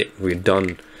that's it. We're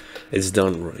done. It's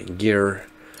done. Running gear.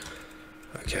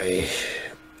 Okay.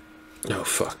 Oh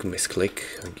fuck, misclick.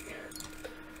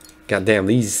 God damn,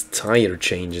 these tire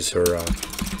changes are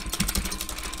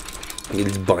I'm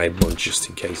going to buy a bunch just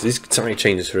in case. These tire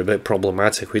changes are a bit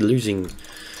problematic. We're losing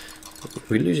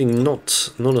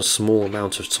not a small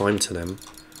amount of time to them.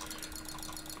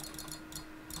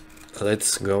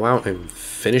 Let's go out and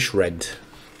finish red.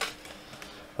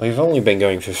 We've only been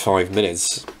going for 5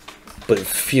 minutes, but it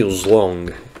feels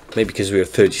long. Maybe because we are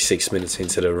 36 minutes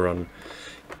into the run.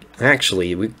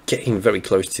 Actually, we're getting very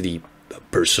close to the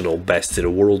personal best, to the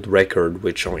world record,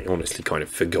 which I honestly kind of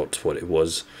forgot what it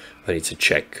was. I need to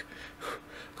check.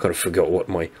 I kind of forgot what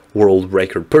my world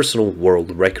record, personal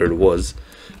world record was.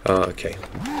 Okay.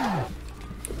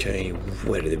 Okay,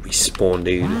 where did we spawn,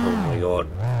 dude? Oh my god.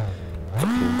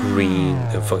 Fucking green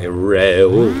and fucking red.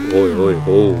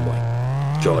 Oh my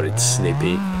god, it's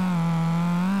snippy.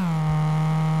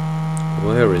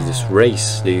 Where is this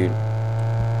race, dude?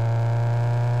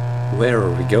 Where are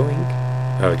we going?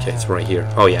 Okay, it's right here.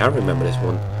 Oh yeah, I remember this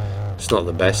one. It's not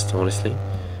the best, honestly.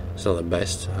 It's not the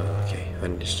best. Okay,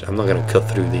 I'm not gonna cut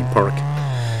through the park.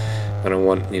 I don't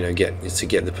want, you know, to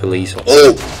get the police.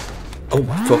 Oh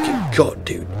my fucking god,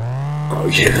 dude. Oh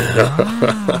yeah.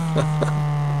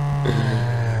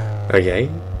 Okay,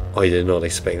 I did not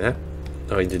expect that.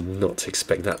 I did not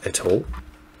expect that at all.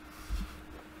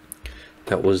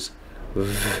 That was,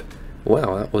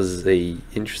 wow, that was a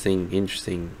interesting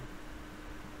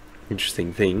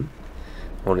thing,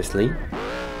 honestly.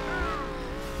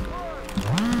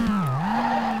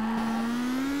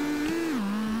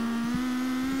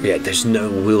 Yeah, there's no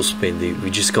wheel spin, dude. We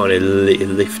just gotta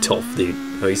lift off, dude.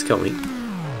 Oh, he's coming.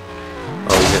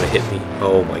 Oh, he's gonna hit me.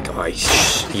 Oh my gosh.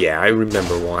 Yeah, I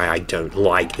remember why I don't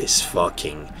like this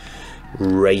fucking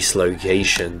race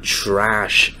location.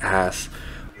 Trash ass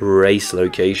race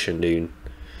location, dude.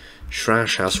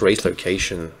 Trash ass race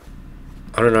location.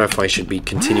 I don't know if I should be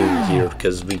continuing here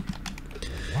because it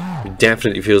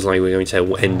definitely feels like we're going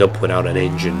to end up without an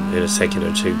engine in a second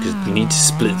or two, because we need to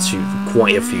split to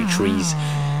quite a few trees.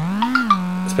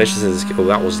 Especially since, oh,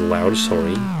 that was loud,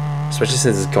 sorry. Especially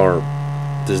since this car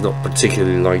does not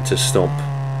particularly like to stop.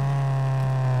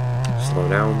 Slow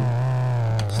down.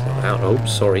 Slow down. Oh,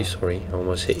 sorry. I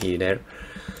almost hit you there.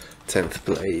 10th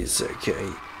place,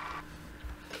 okay.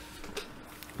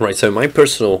 Right, so my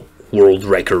personal world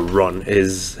record run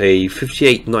is a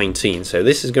 58.19, so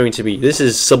this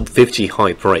is sub 50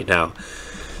 hype right now.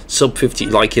 Sub 50,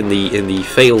 like in the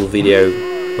fail video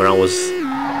where I was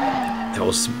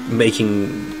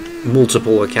making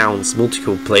multiple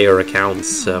player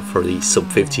accounts for the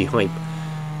sub 50 hype.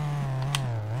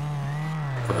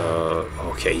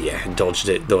 Okay, yeah, dodged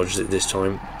it this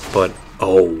time. But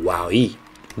oh wow, he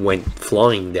went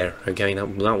flying there again.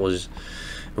 That was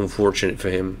unfortunate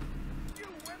for him.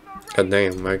 God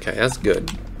damn. Okay, that's good.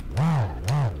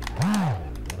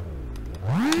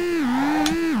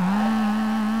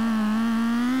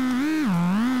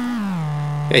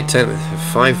 Okay,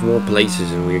 5 more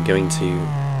places, and we're going to.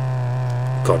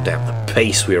 God damn, the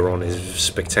pace we're on is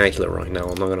spectacular right now.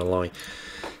 I'm not gonna lie.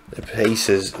 The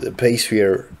pace we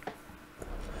are.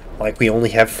 Like, we only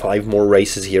have 5 more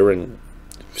races here and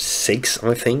 6,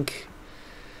 I think,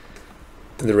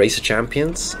 in the Race of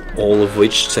Champions, all of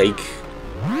which take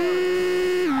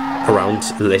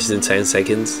around less than 10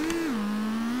 seconds.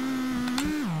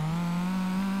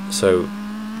 So,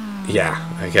 yeah,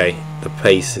 okay, the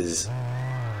pace is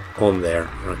on there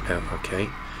right now. Okay,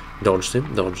 dodged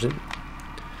him.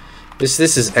 This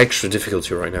is extra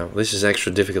difficulty right now. This is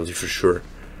extra difficulty for sure.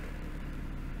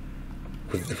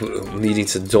 Needing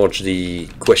to dodge the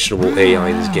questionable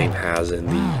AI this game has and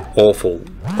the awful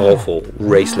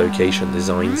race location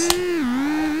designs.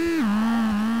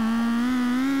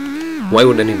 Why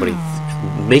would anybody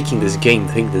making this game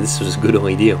think that this was a good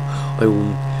idea?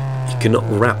 I cannot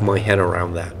wrap my head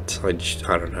around that. I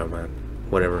don't know, man.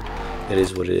 Whatever, it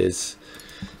is what it is.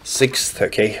 6th,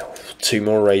 okay. 2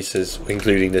 more races,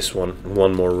 including this one.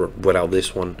 1 more without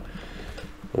this one.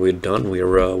 We're done. We're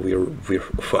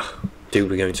dude,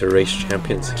 we're going to Race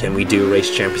Champions. Can we do Race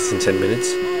Champions in 10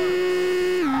 minutes?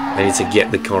 I need to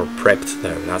get the car prepped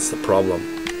though, that's the problem.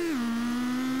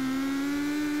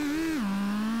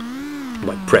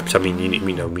 By prepped, I mean,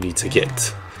 you know, we need to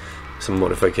get some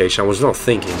modification. I was not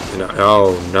thinking, you know,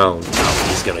 oh no,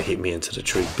 he's gonna hit me into the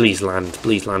tree. Please land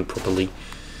properly.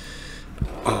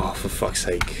 Oh, for fuck's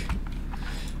sake.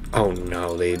 Oh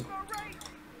no,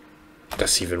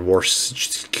 that's even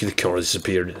worse. The car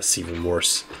disappeared, that's even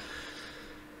worse.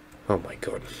 Oh my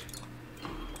god.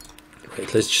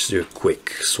 Right, let's just do a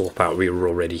quick swap out. We're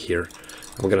already here.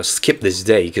 We're gonna skip this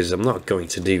day because I'm not going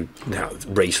to do now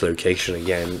race location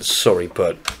again. Sorry,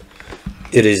 but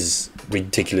it is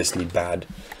ridiculously bad.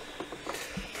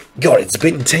 God, it's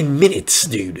been 10 minutes,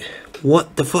 dude.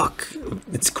 What the fuck?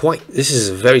 It's quite. This is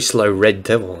a very slow Red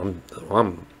Devil.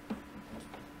 I'm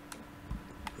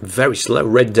very slow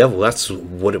Red Devil. That's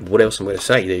what else I'm gonna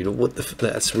say, dude. What the?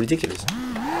 That's ridiculous.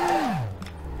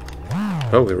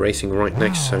 Oh, we're racing right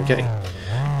next. Okay,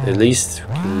 at least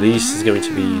it's going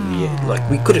to be like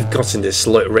we could have gotten this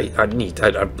slow rate.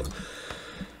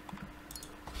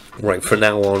 Right, from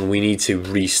now on we need to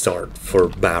restart for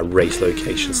bad race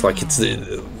locations. Like it's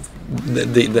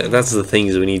that's the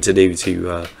things we need to do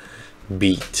to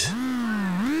beat,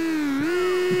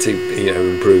 to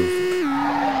improve.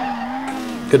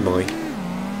 Goodbye.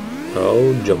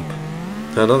 Oh, jump.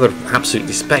 Another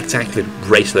absolutely spectacular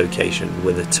race location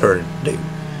with a turn, dude.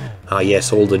 Ah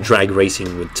yes, all the drag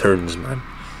racing with turns, man.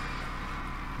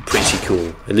 Pretty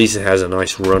cool. At least it has a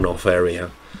nice runoff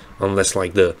area, unless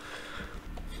like the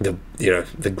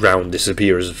ground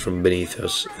disappears from beneath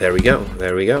us. There we go,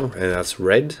 and that's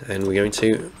red. And we're going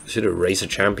to the Race of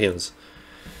Champions.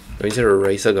 Going to the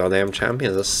Race of goddamn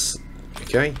Champions. That's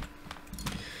okay.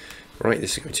 Right,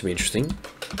 this is going to be interesting.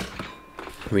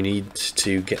 We need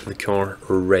to get the car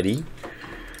ready,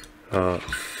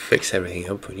 fix everything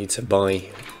up. We need to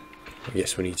buy.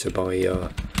 Yes, we need to buy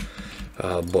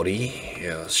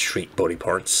street body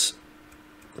parts.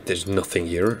 There's nothing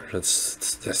here.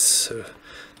 That's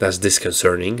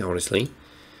disconcerting, honestly.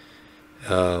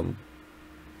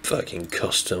 Fucking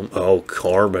custom. Oh,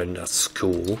 carbon. That's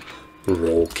cool.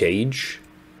 Roll cage.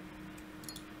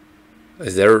 Are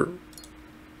there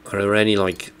any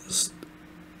like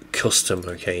custom?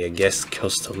 Okay, I guess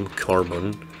custom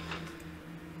carbon.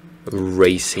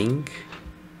 Racing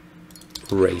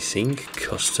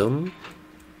custom.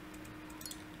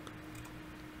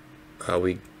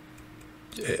 I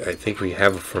think we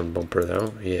have a front bumper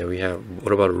though. Yeah, we have.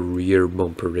 What about a rear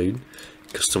bumper, dude?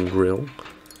 Custom grille,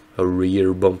 a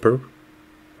rear bumper.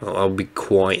 I'll be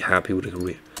quite happy with a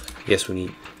rear. I guess we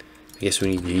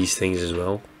need these things as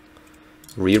well.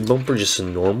 Rear bumper, just a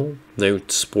normal, no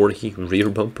sporty rear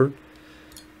bumper.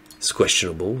 It's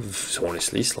questionable,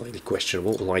 honestly, slightly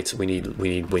questionable. Lights, we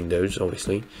need windows,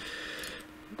 obviously.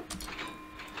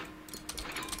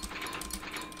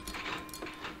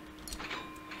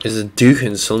 There's a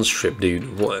Duhan Sunstrip,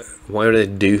 dude. Why are there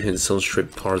Duhan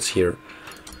Sunstrip parts here?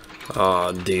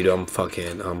 Dude,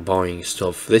 I'm buying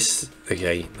stuff.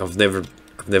 Okay, I've never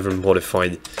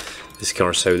modified this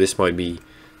car, so this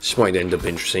might end up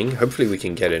interesting. Hopefully we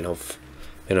can get enough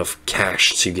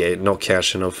cash to get, not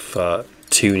cash, enough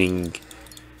tuning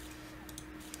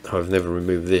I've never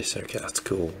removed this. Okay, that's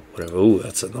cool. Whatever. Oh,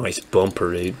 that's a nice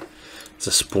bumper, dude. It's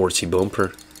a sporty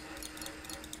bumper.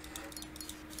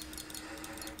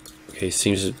 Okay,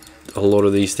 seems a lot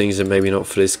of these things are maybe not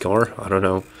for this car. I don't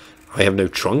know. I have no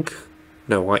trunk.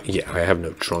 No, yeah, I have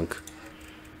no trunk.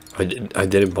 I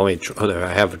didn't buy a trunk. Oh no,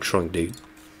 I have a trunk, dude.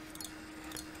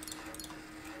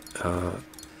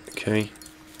 Okay.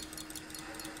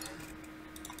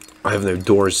 I have no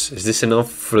doors. Is this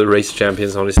enough for the race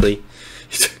champions, honestly?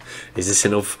 Is this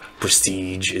enough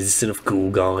prestige? Is this enough cool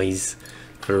guys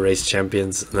for the race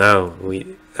champions? No,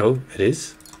 oh, it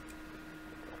is?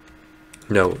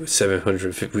 No,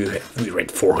 750. We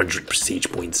read 400 prestige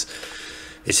points.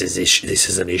 This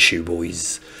is an issue,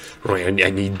 boys. Right, I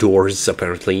need doors,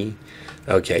 apparently.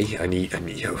 Okay, I need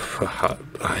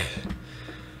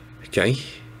okay.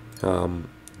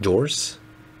 Doors.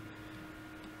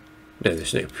 No,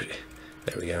 there's no.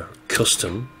 There we go.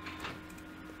 Custom.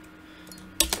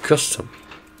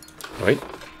 Right.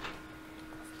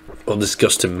 What does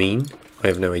custom mean? I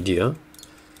have no idea.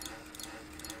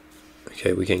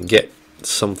 Okay, we can get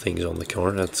some things on the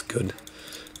car. That's good.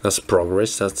 That's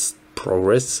progress. That's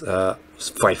progress.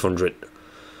 500.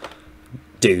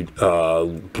 Dude.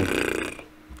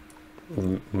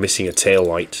 Missing a tail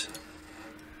light.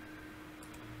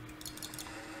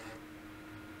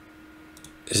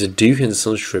 There's a Duke and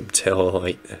Sunstrip tail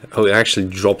light. Oh, it actually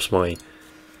drops my.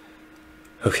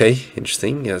 Okay,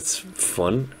 interesting. That's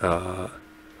fun.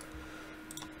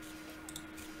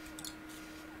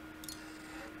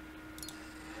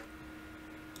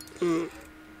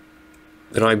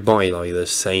 Did I buy like the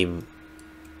same?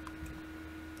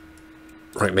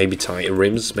 Right, maybe tighter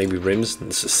rims, maybe rims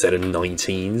instead of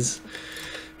 19s,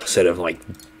 instead of like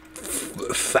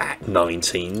fat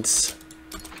 19s.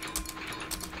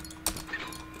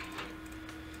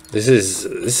 This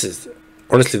is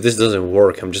honestly, if this doesn't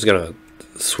work, I'm just gonna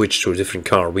switch to a different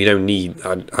car. We don't need.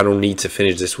 I don't need to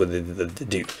finish this with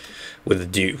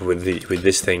with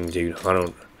this thing, dude. I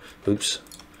don't. Oops.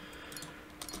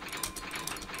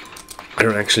 I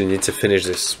don't actually need to finish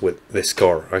this with this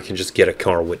car. I can just get a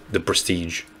car with the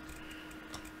prestige.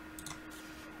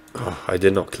 Oh, I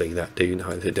did not click that, dude.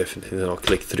 I definitely did not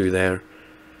click through there.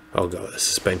 Oh god, the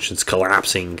suspension's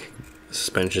collapsing. The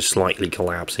suspension's slightly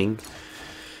collapsing.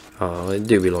 It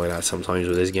do be like that sometimes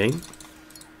with this game.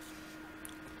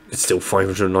 It's still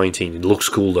 519. It looks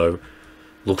cool though.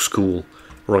 Looks cool.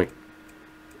 Right.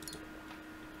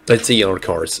 Let's see our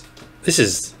cars. This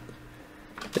is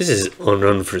an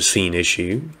unforeseen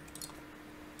issue.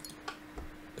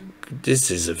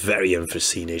 This is a very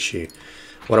unforeseen issue.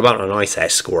 What about a nice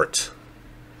Escort?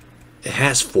 It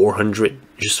has 400.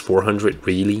 Just 400,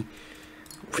 really?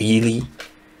 Really?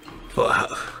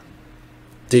 Wow.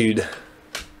 Dude.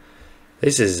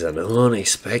 This is an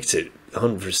unexpected,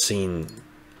 unforeseen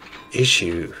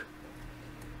issue.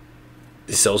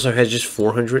 This also has just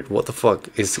 400? What the fuck?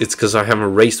 It's because I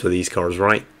haven't raced with these cars,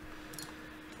 right?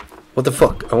 What the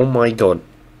fuck? Oh my god.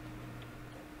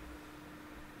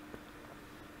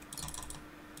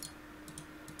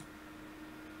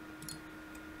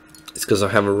 It's because I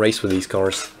haven't raced with these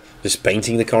cars. Does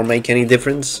painting the car make any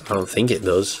difference? I don't think it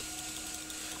does.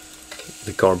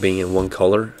 The car being in one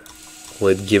color. Will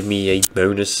it give me a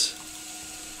bonus?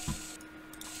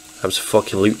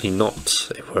 Absolutely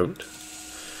not. It won't.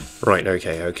 Right,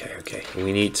 okay.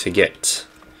 We need to get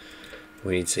oh,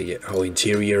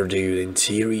 interior, dude,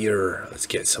 interior. Let's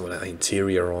get some of that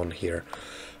interior on here.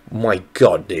 My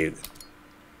god, dude.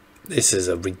 This is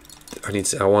I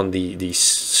want the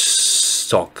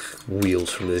stock wheels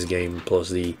from this game plus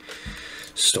the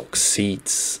stock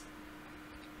seats.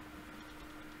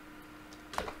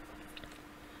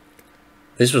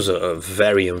 This was a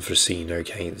very unforeseen,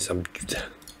 okay.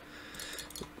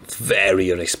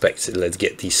 Very unexpected. Let's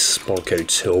get these Sparko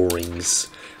toe rings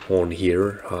on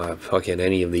here. Fucking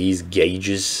any of these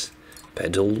gauges,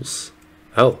 pedals.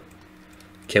 Oh,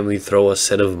 can we throw a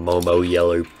set of Momo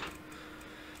yellow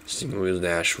steering wheel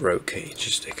dash, road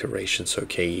cages, decorations?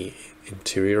 Okay,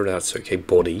 interior, that's okay.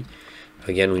 Body.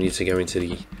 Again, we need to go into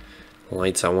the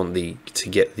lights. I want to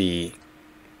get the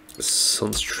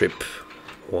Sunstrip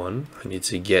one. I need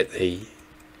to get a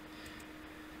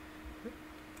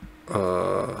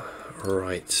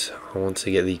right, I want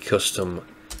to get the custom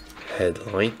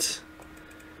headlight.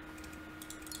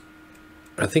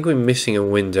 I think we're missing a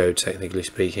window, technically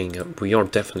speaking. We are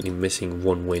definitely missing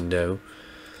one window.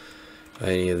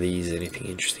 Any of these, anything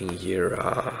interesting here?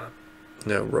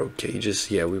 No, road cages.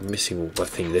 Yeah, we're missing, I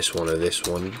think, this one or this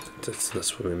one. That's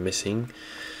what we're missing.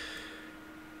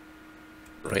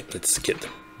 Right, let's get the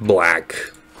black.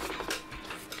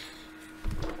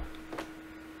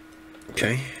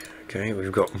 Okay. Okay,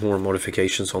 we've got more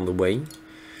modifications on the way.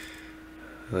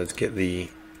 Let's get the...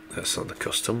 That's not the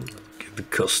custom. Get the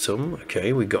custom.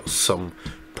 Okay, we got some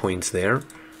points there.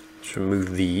 Let's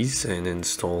remove these and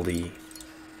install the...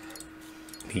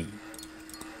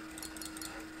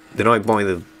 Did I buy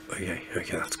the... Okay,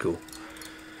 that's cool.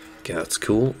 Okay, that's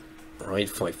cool. Right,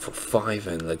 545,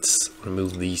 and let's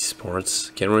remove these parts.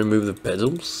 Can I remove the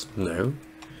pedals? No.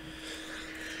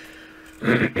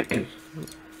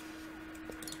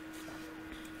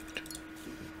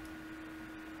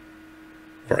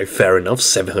 Alright, fair enough.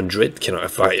 700. Can I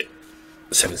fight it?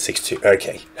 762.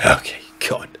 Okay.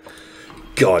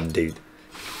 God, dude.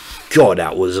 God,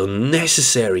 that was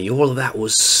unnecessary. All of that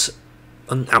was...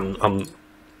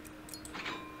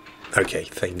 Okay,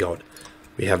 thank God.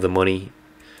 We have the money.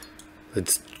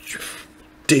 Let's...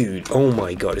 Dude, oh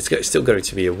my God. It's still going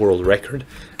to be a world record.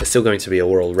 It's still going to be a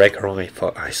world record,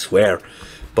 I swear.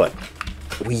 But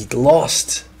we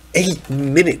lost 8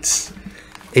 minutes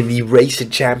in the Race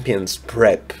of Champions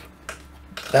prep.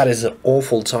 That is an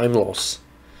awful time loss.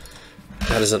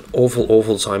 That is an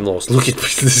awful time loss. Look at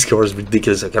this car is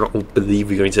ridiculous. I cannot believe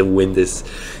we're going to win this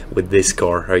with this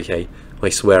car. Okay, I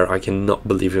swear I cannot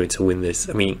believe we're going to win this.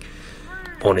 I mean,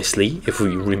 honestly, if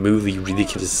we remove the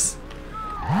ridiculous,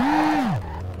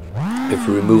 if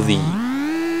we remove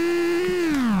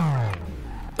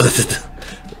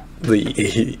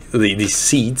the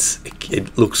seats,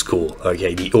 it looks cool.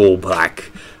 Okay, the all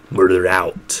black, murdered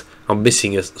out. I'm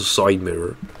missing a side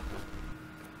mirror.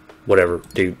 Whatever,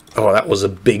 dude. Oh, that was a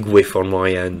big whiff on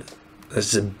my end.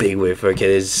 That's a big whiff. Okay,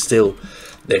 there's still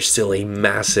a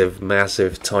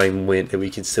massive time win, and we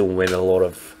can still win a lot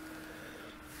of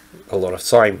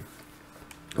time.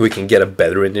 We can get a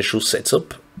better initial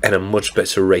setup and a much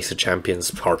better Race of Champions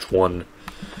Part 1.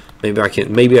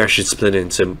 Maybe I should split it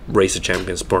into Race of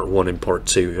Champions Part 1 and Part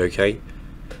 2. Okay,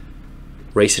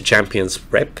 Race of Champions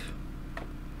prep,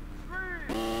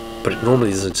 but it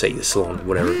normally doesn't take this long.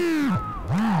 Whatever.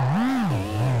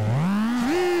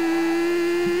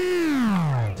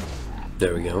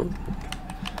 There we go.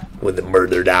 With the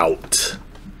murdered out.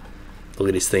 Look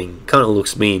at this thing. Kind of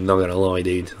looks mean, not gonna lie,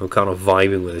 dude. I'm kind of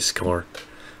vibing with this car.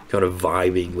 Kind of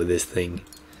vibing with this thing.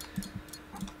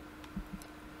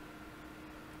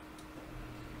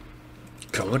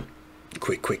 Come on.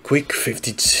 Quick.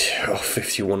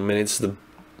 51 minutes. The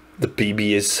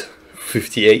PB is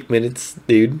 58 minutes,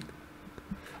 dude.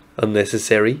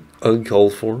 Unnecessary.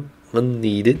 Uncalled for.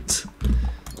 Unneeded.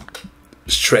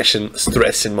 Stress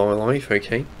in my life,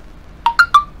 okay.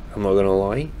 I'm not gonna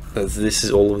lie. This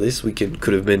is all of this. We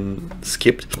could have been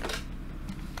skipped.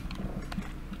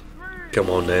 Come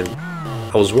on, then.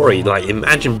 I was worried. Like,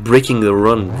 imagine breaking the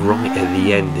run right at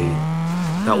the end, dude.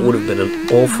 That would have been an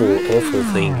awful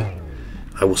thing.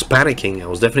 I was panicking. I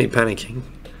was definitely panicking.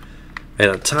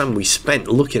 And at the time we spent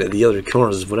looking at the other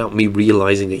cars without me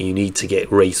realizing that you need to get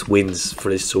race wins for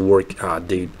this to work. Ah,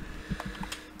 dude.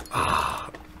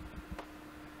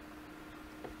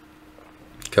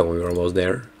 Come on, we're almost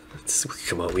there.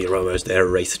 Come on, we're almost there.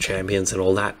 Race of Champions and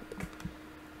all that.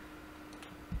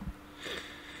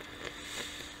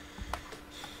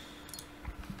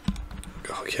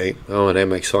 Okay. Oh, an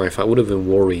MX-5. I would have been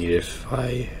worried if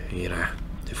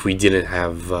if we didn't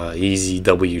have easy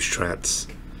W strats.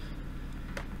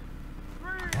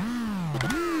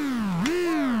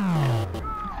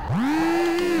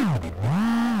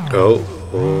 Oh.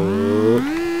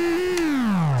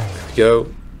 There we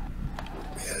go.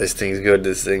 This thing's good,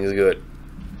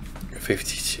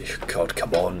 52, God,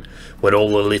 come on. With all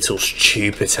the little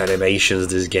stupid animations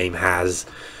this game has.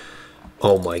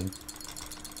 Oh my.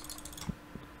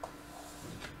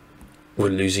 We're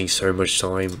losing so much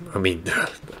time. I mean,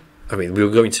 we're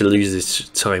going to lose this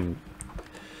time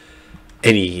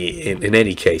in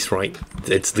any case, right?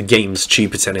 It's the game's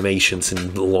stupid animations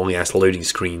and long ass loading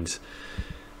screens.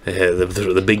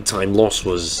 The big time loss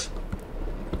was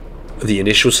the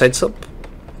initial setup.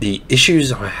 The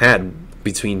issues I had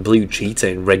between Blue Cheetah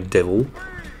and Red Devil,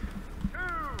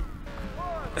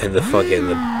 and the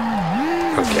fucking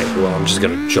okay, well, I'm just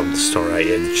gonna jump the star right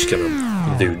here. Just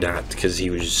gonna do that because he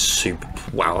was super.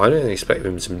 Wow, I didn't expect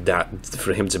him to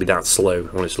be that slow,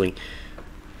 honestly.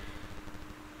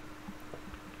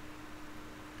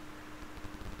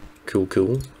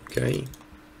 Cool. Okay.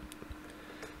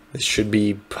 This should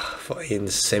be in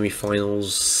the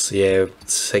semi-finals. Yeah,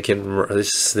 second.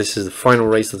 This is the final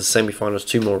race of the semi-finals.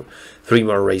 3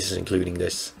 more races, including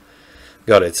this.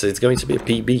 Got it. So it's going to be a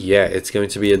PB. Yeah, it's going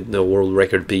to be a world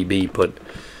record PB. But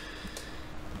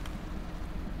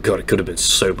God, it could have been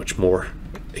so much more.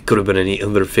 It could have been any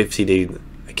under 50, dude.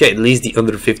 Okay, at least the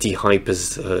under 50 hype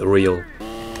is real.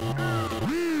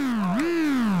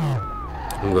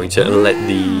 I'm going to let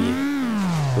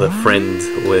the friend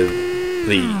with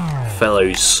the fellow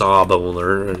SAAB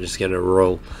owner. I'm just gonna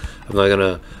roll. I'm not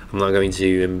going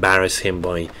to embarrass him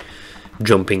by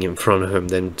jumping in front of him,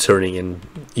 then turning and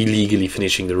illegally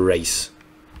finishing the race.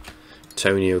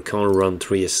 Tony O'Connor run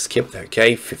 3 is skipped.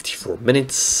 Okay, 54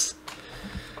 minutes.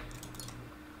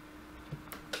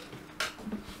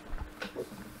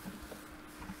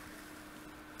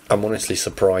 I'm honestly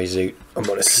surprised, dude. I'm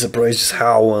honestly surprised just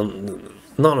how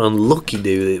not unlucky,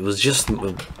 dude. It was just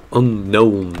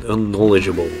unknown,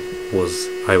 unknowledgeable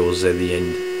I was at the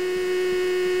end.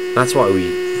 That's why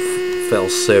we fell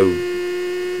so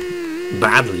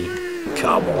badly.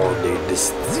 Come on, dude.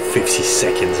 This 50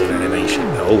 seconds of animation.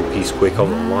 Oh, he's quick on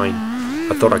the line.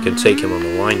 I thought I could take him on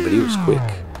the line, but he was quick.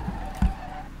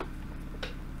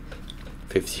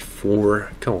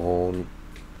 54. Come on.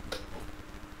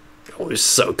 Oh, we're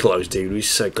so close, dude. We're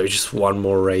so close. Just one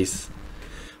more race.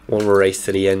 One more race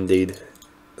to the end, dude.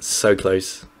 So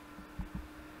close.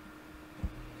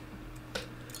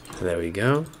 There we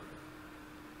go.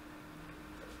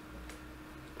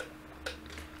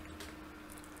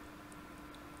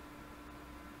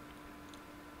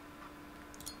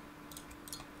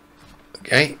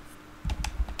 Okay.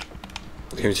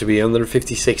 Going to be under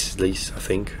 56 at least, I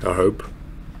think. I hope.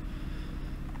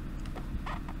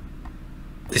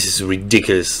 This is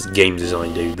ridiculous game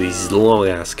design, dude. These long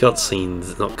ass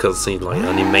cutscenes, not cutscenes, like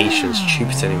animations,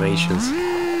 stupid animations.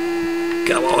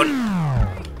 Come on.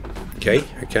 Okay,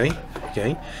 okay,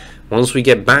 okay. Once we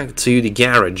get back to the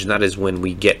garage, that is when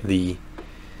we get the.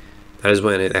 That is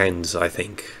when it ends, I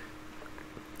think.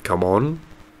 Come on.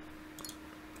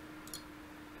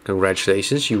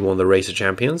 Congratulations, you won the Race of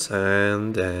Champions.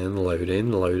 And then load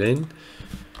in, load in.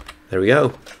 There we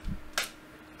go.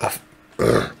 A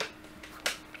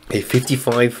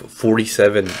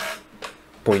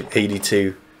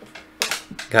 55:47.82.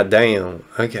 God damn.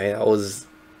 Okay, that was.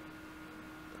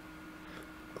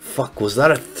 Fuck, was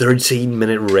that a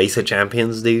 13-minute Race of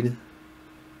Champions, dude?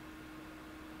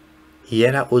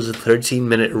 Yeah, that was a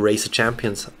 13-minute Race of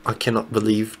Champions. I cannot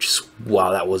believe. Just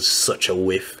wow, that was such a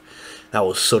whiff. That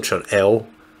was such an L.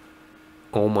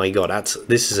 Oh my god,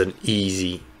 this is an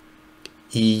easy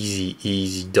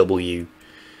W.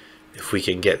 If we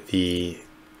can get the.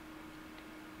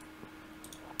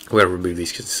 I'm gonna remove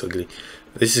these because it's ugly.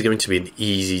 This is going to be an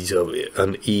easy W,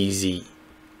 an easy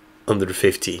under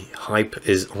 50. Hype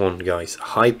is on, guys.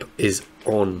 Hype is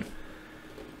on.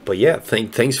 But yeah,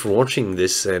 thanks for watching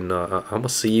this, and I'm gonna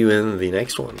see you in the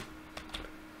next one.